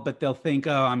well, but they'll think,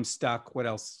 oh, I'm stuck. What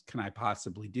else can I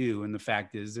possibly do? And the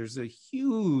fact is there's a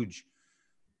huge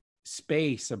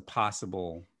space of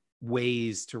possible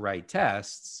ways to write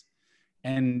tests.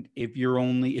 And if you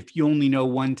only know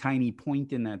one tiny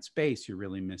point in that space, you're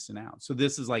really missing out. So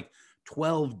this is like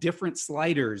 12 different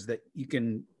sliders that you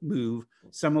can move,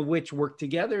 some of which work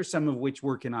together, some of which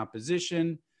work in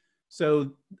opposition.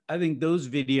 So I think those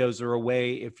videos are a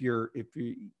way, if you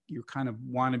kind of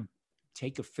want to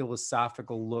take a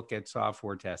philosophical look at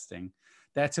software testing,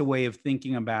 that's a way of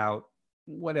thinking about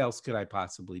what else could I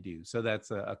possibly do. So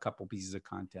that's a couple pieces of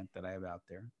content that I have out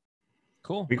there.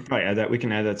 Cool. We can probably add that. We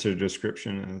can add that to the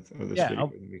description of this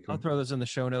video. I'll throw those in the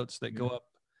show notes that go up.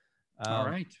 All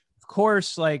right. Of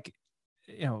course,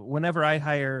 whenever I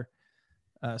hire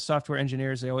software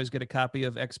engineers, they always get a copy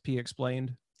of XP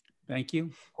Explained. Thank you.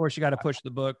 Of course, you got to push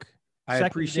the book. I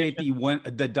appreciate the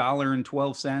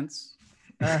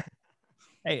 $1.12.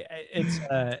 Hey, it's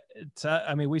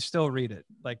I mean, we still read it.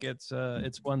 Like it's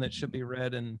one that should be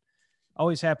read, and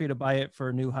always happy to buy it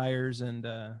for new hires. And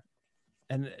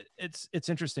it's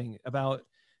interesting it's about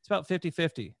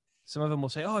 50-50. Some of them will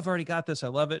say, oh, I've already got this, I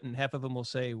love it. And half of them will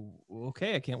say,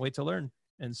 okay, I can't wait to learn.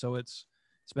 And so it's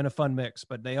been a fun mix,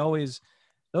 but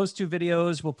those two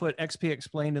videos, we'll put XP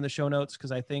Explained in the show notes.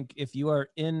 Cause I think if you are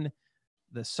in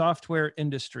the software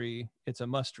industry, it's a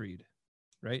must read,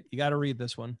 right? You got to read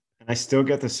this one. And I still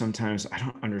get this sometimes. I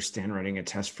don't understand writing a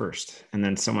test first, and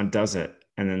then someone does it,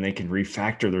 and then they can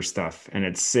refactor their stuff and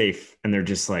it's safe. And they're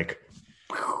just like,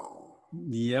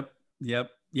 Yep.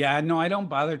 Yeah, no, I don't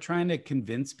bother trying to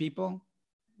convince people.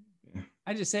 Yeah.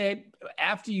 I just say,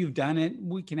 after you've done it,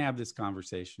 we can have this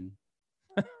conversation.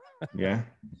 Yeah,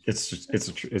 it's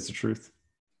a truth.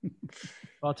 Well,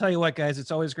 I'll tell you what, guys,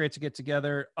 it's always great to get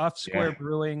together. Off Square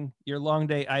Brewing, your long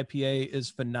day IPA is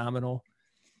phenomenal.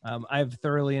 I've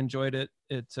thoroughly enjoyed it.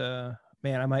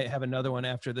 Man, I might have another one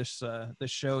after this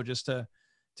show just to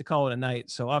call it a night.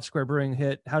 So Off Square Brewing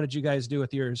hit. How did you guys do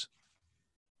with yours?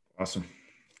 Awesome.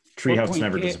 Treehouse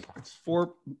never disappoints.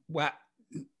 Wow.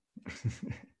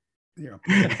 Yeah.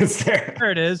 It's there. There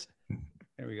it is.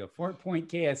 There we go. 4-point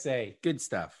KSA. Good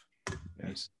stuff.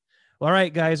 Nice. Well, all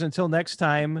right, guys. Until next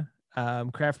time,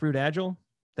 Craft Brewed Agile.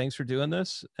 Thanks for doing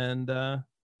this. And all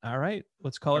right,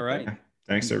 let's call it. All right.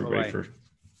 Thanks everybody for.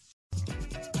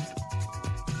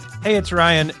 Hey, it's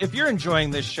Ryan. If you're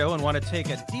enjoying this show and want to take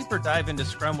a deeper dive into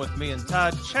Scrum with me and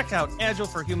Todd, check out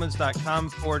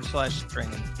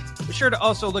agileforhumans.com/training. Be sure to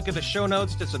also look at the show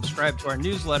notes to subscribe to our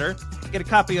newsletter, get a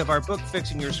copy of our book,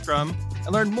 Fixing Your Scrum,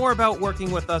 and learn more about working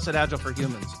with us at Agile for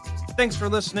Humans. Thanks for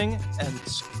listening, and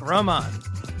Scrum on.